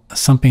about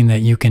something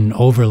that you can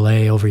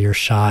overlay over your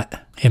shot.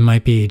 It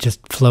might be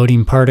just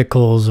floating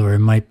particles, or it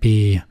might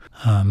be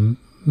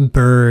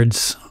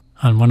birds.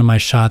 On one of my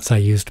shots, I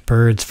used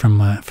birds from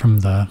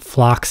the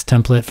flocks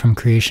template from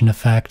Creation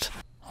Effect.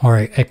 Or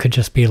it could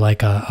just be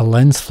like a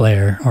lens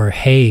flare or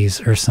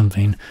haze or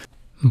something.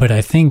 But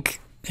I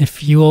think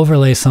if you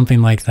overlay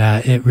something like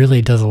that, it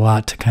really does a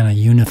lot to kind of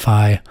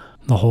unify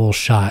the whole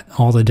shot,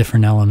 all the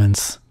different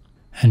elements,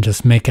 and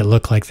just make it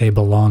look like they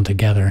belong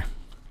together.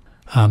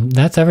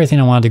 That's everything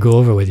I wanted to go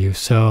over with you.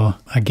 So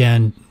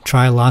again,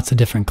 try lots of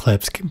different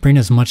clips. Bring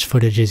as much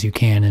footage as you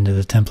can into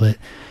the template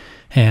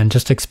and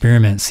just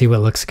experiment, see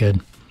what looks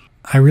good.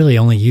 I really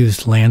only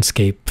used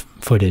landscape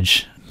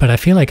footage, but I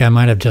feel like I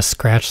might have just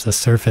scratched the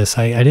surface.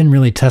 I didn't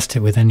really test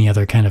it with any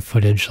other kind of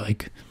footage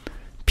like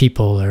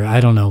people or I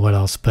don't know what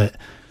else, but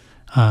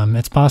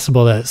it's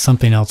possible that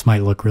something else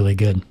might look really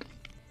good.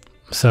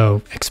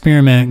 So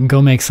experiment,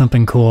 go make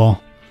something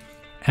cool.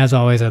 As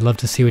always, I'd love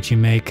to see what you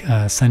make.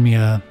 Send me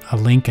a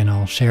link and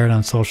I'll share it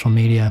on social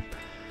media.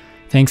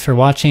 Thanks for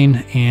watching,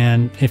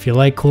 and if you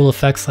like cool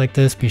effects like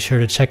this, be sure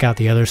to check out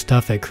the other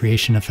stuff at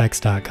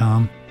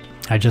creationeffects.com.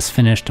 I just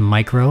finished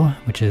Micro,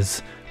 which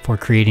is for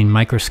creating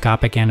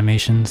microscopic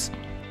animations,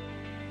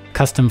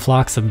 custom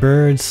flocks of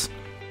birds,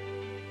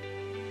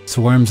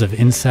 swarms of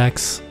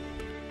insects,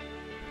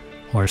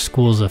 or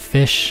schools of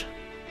fish,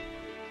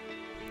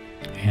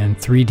 and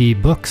 3D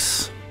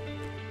books.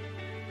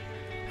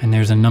 And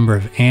there's a number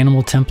of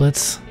animal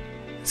templates,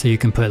 so you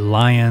can put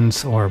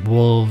lions or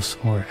wolves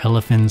or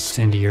elephants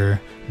into your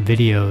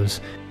videos,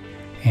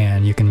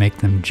 and you can make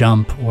them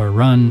jump or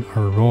run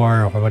or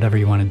roar or whatever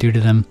you want to do to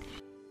them.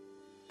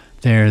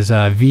 There's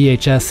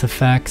VHS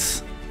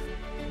effects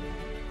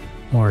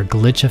or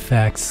glitch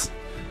effects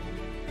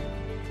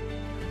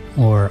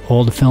or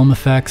old film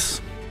effects.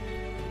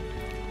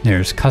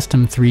 There's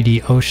custom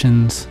 3D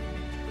oceans.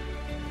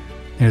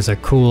 There's a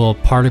cool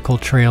particle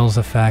trails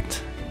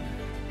effect,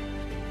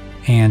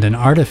 and an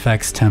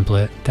artifacts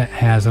template that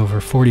has over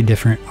 40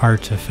 different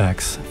art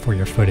effects for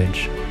your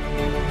footage.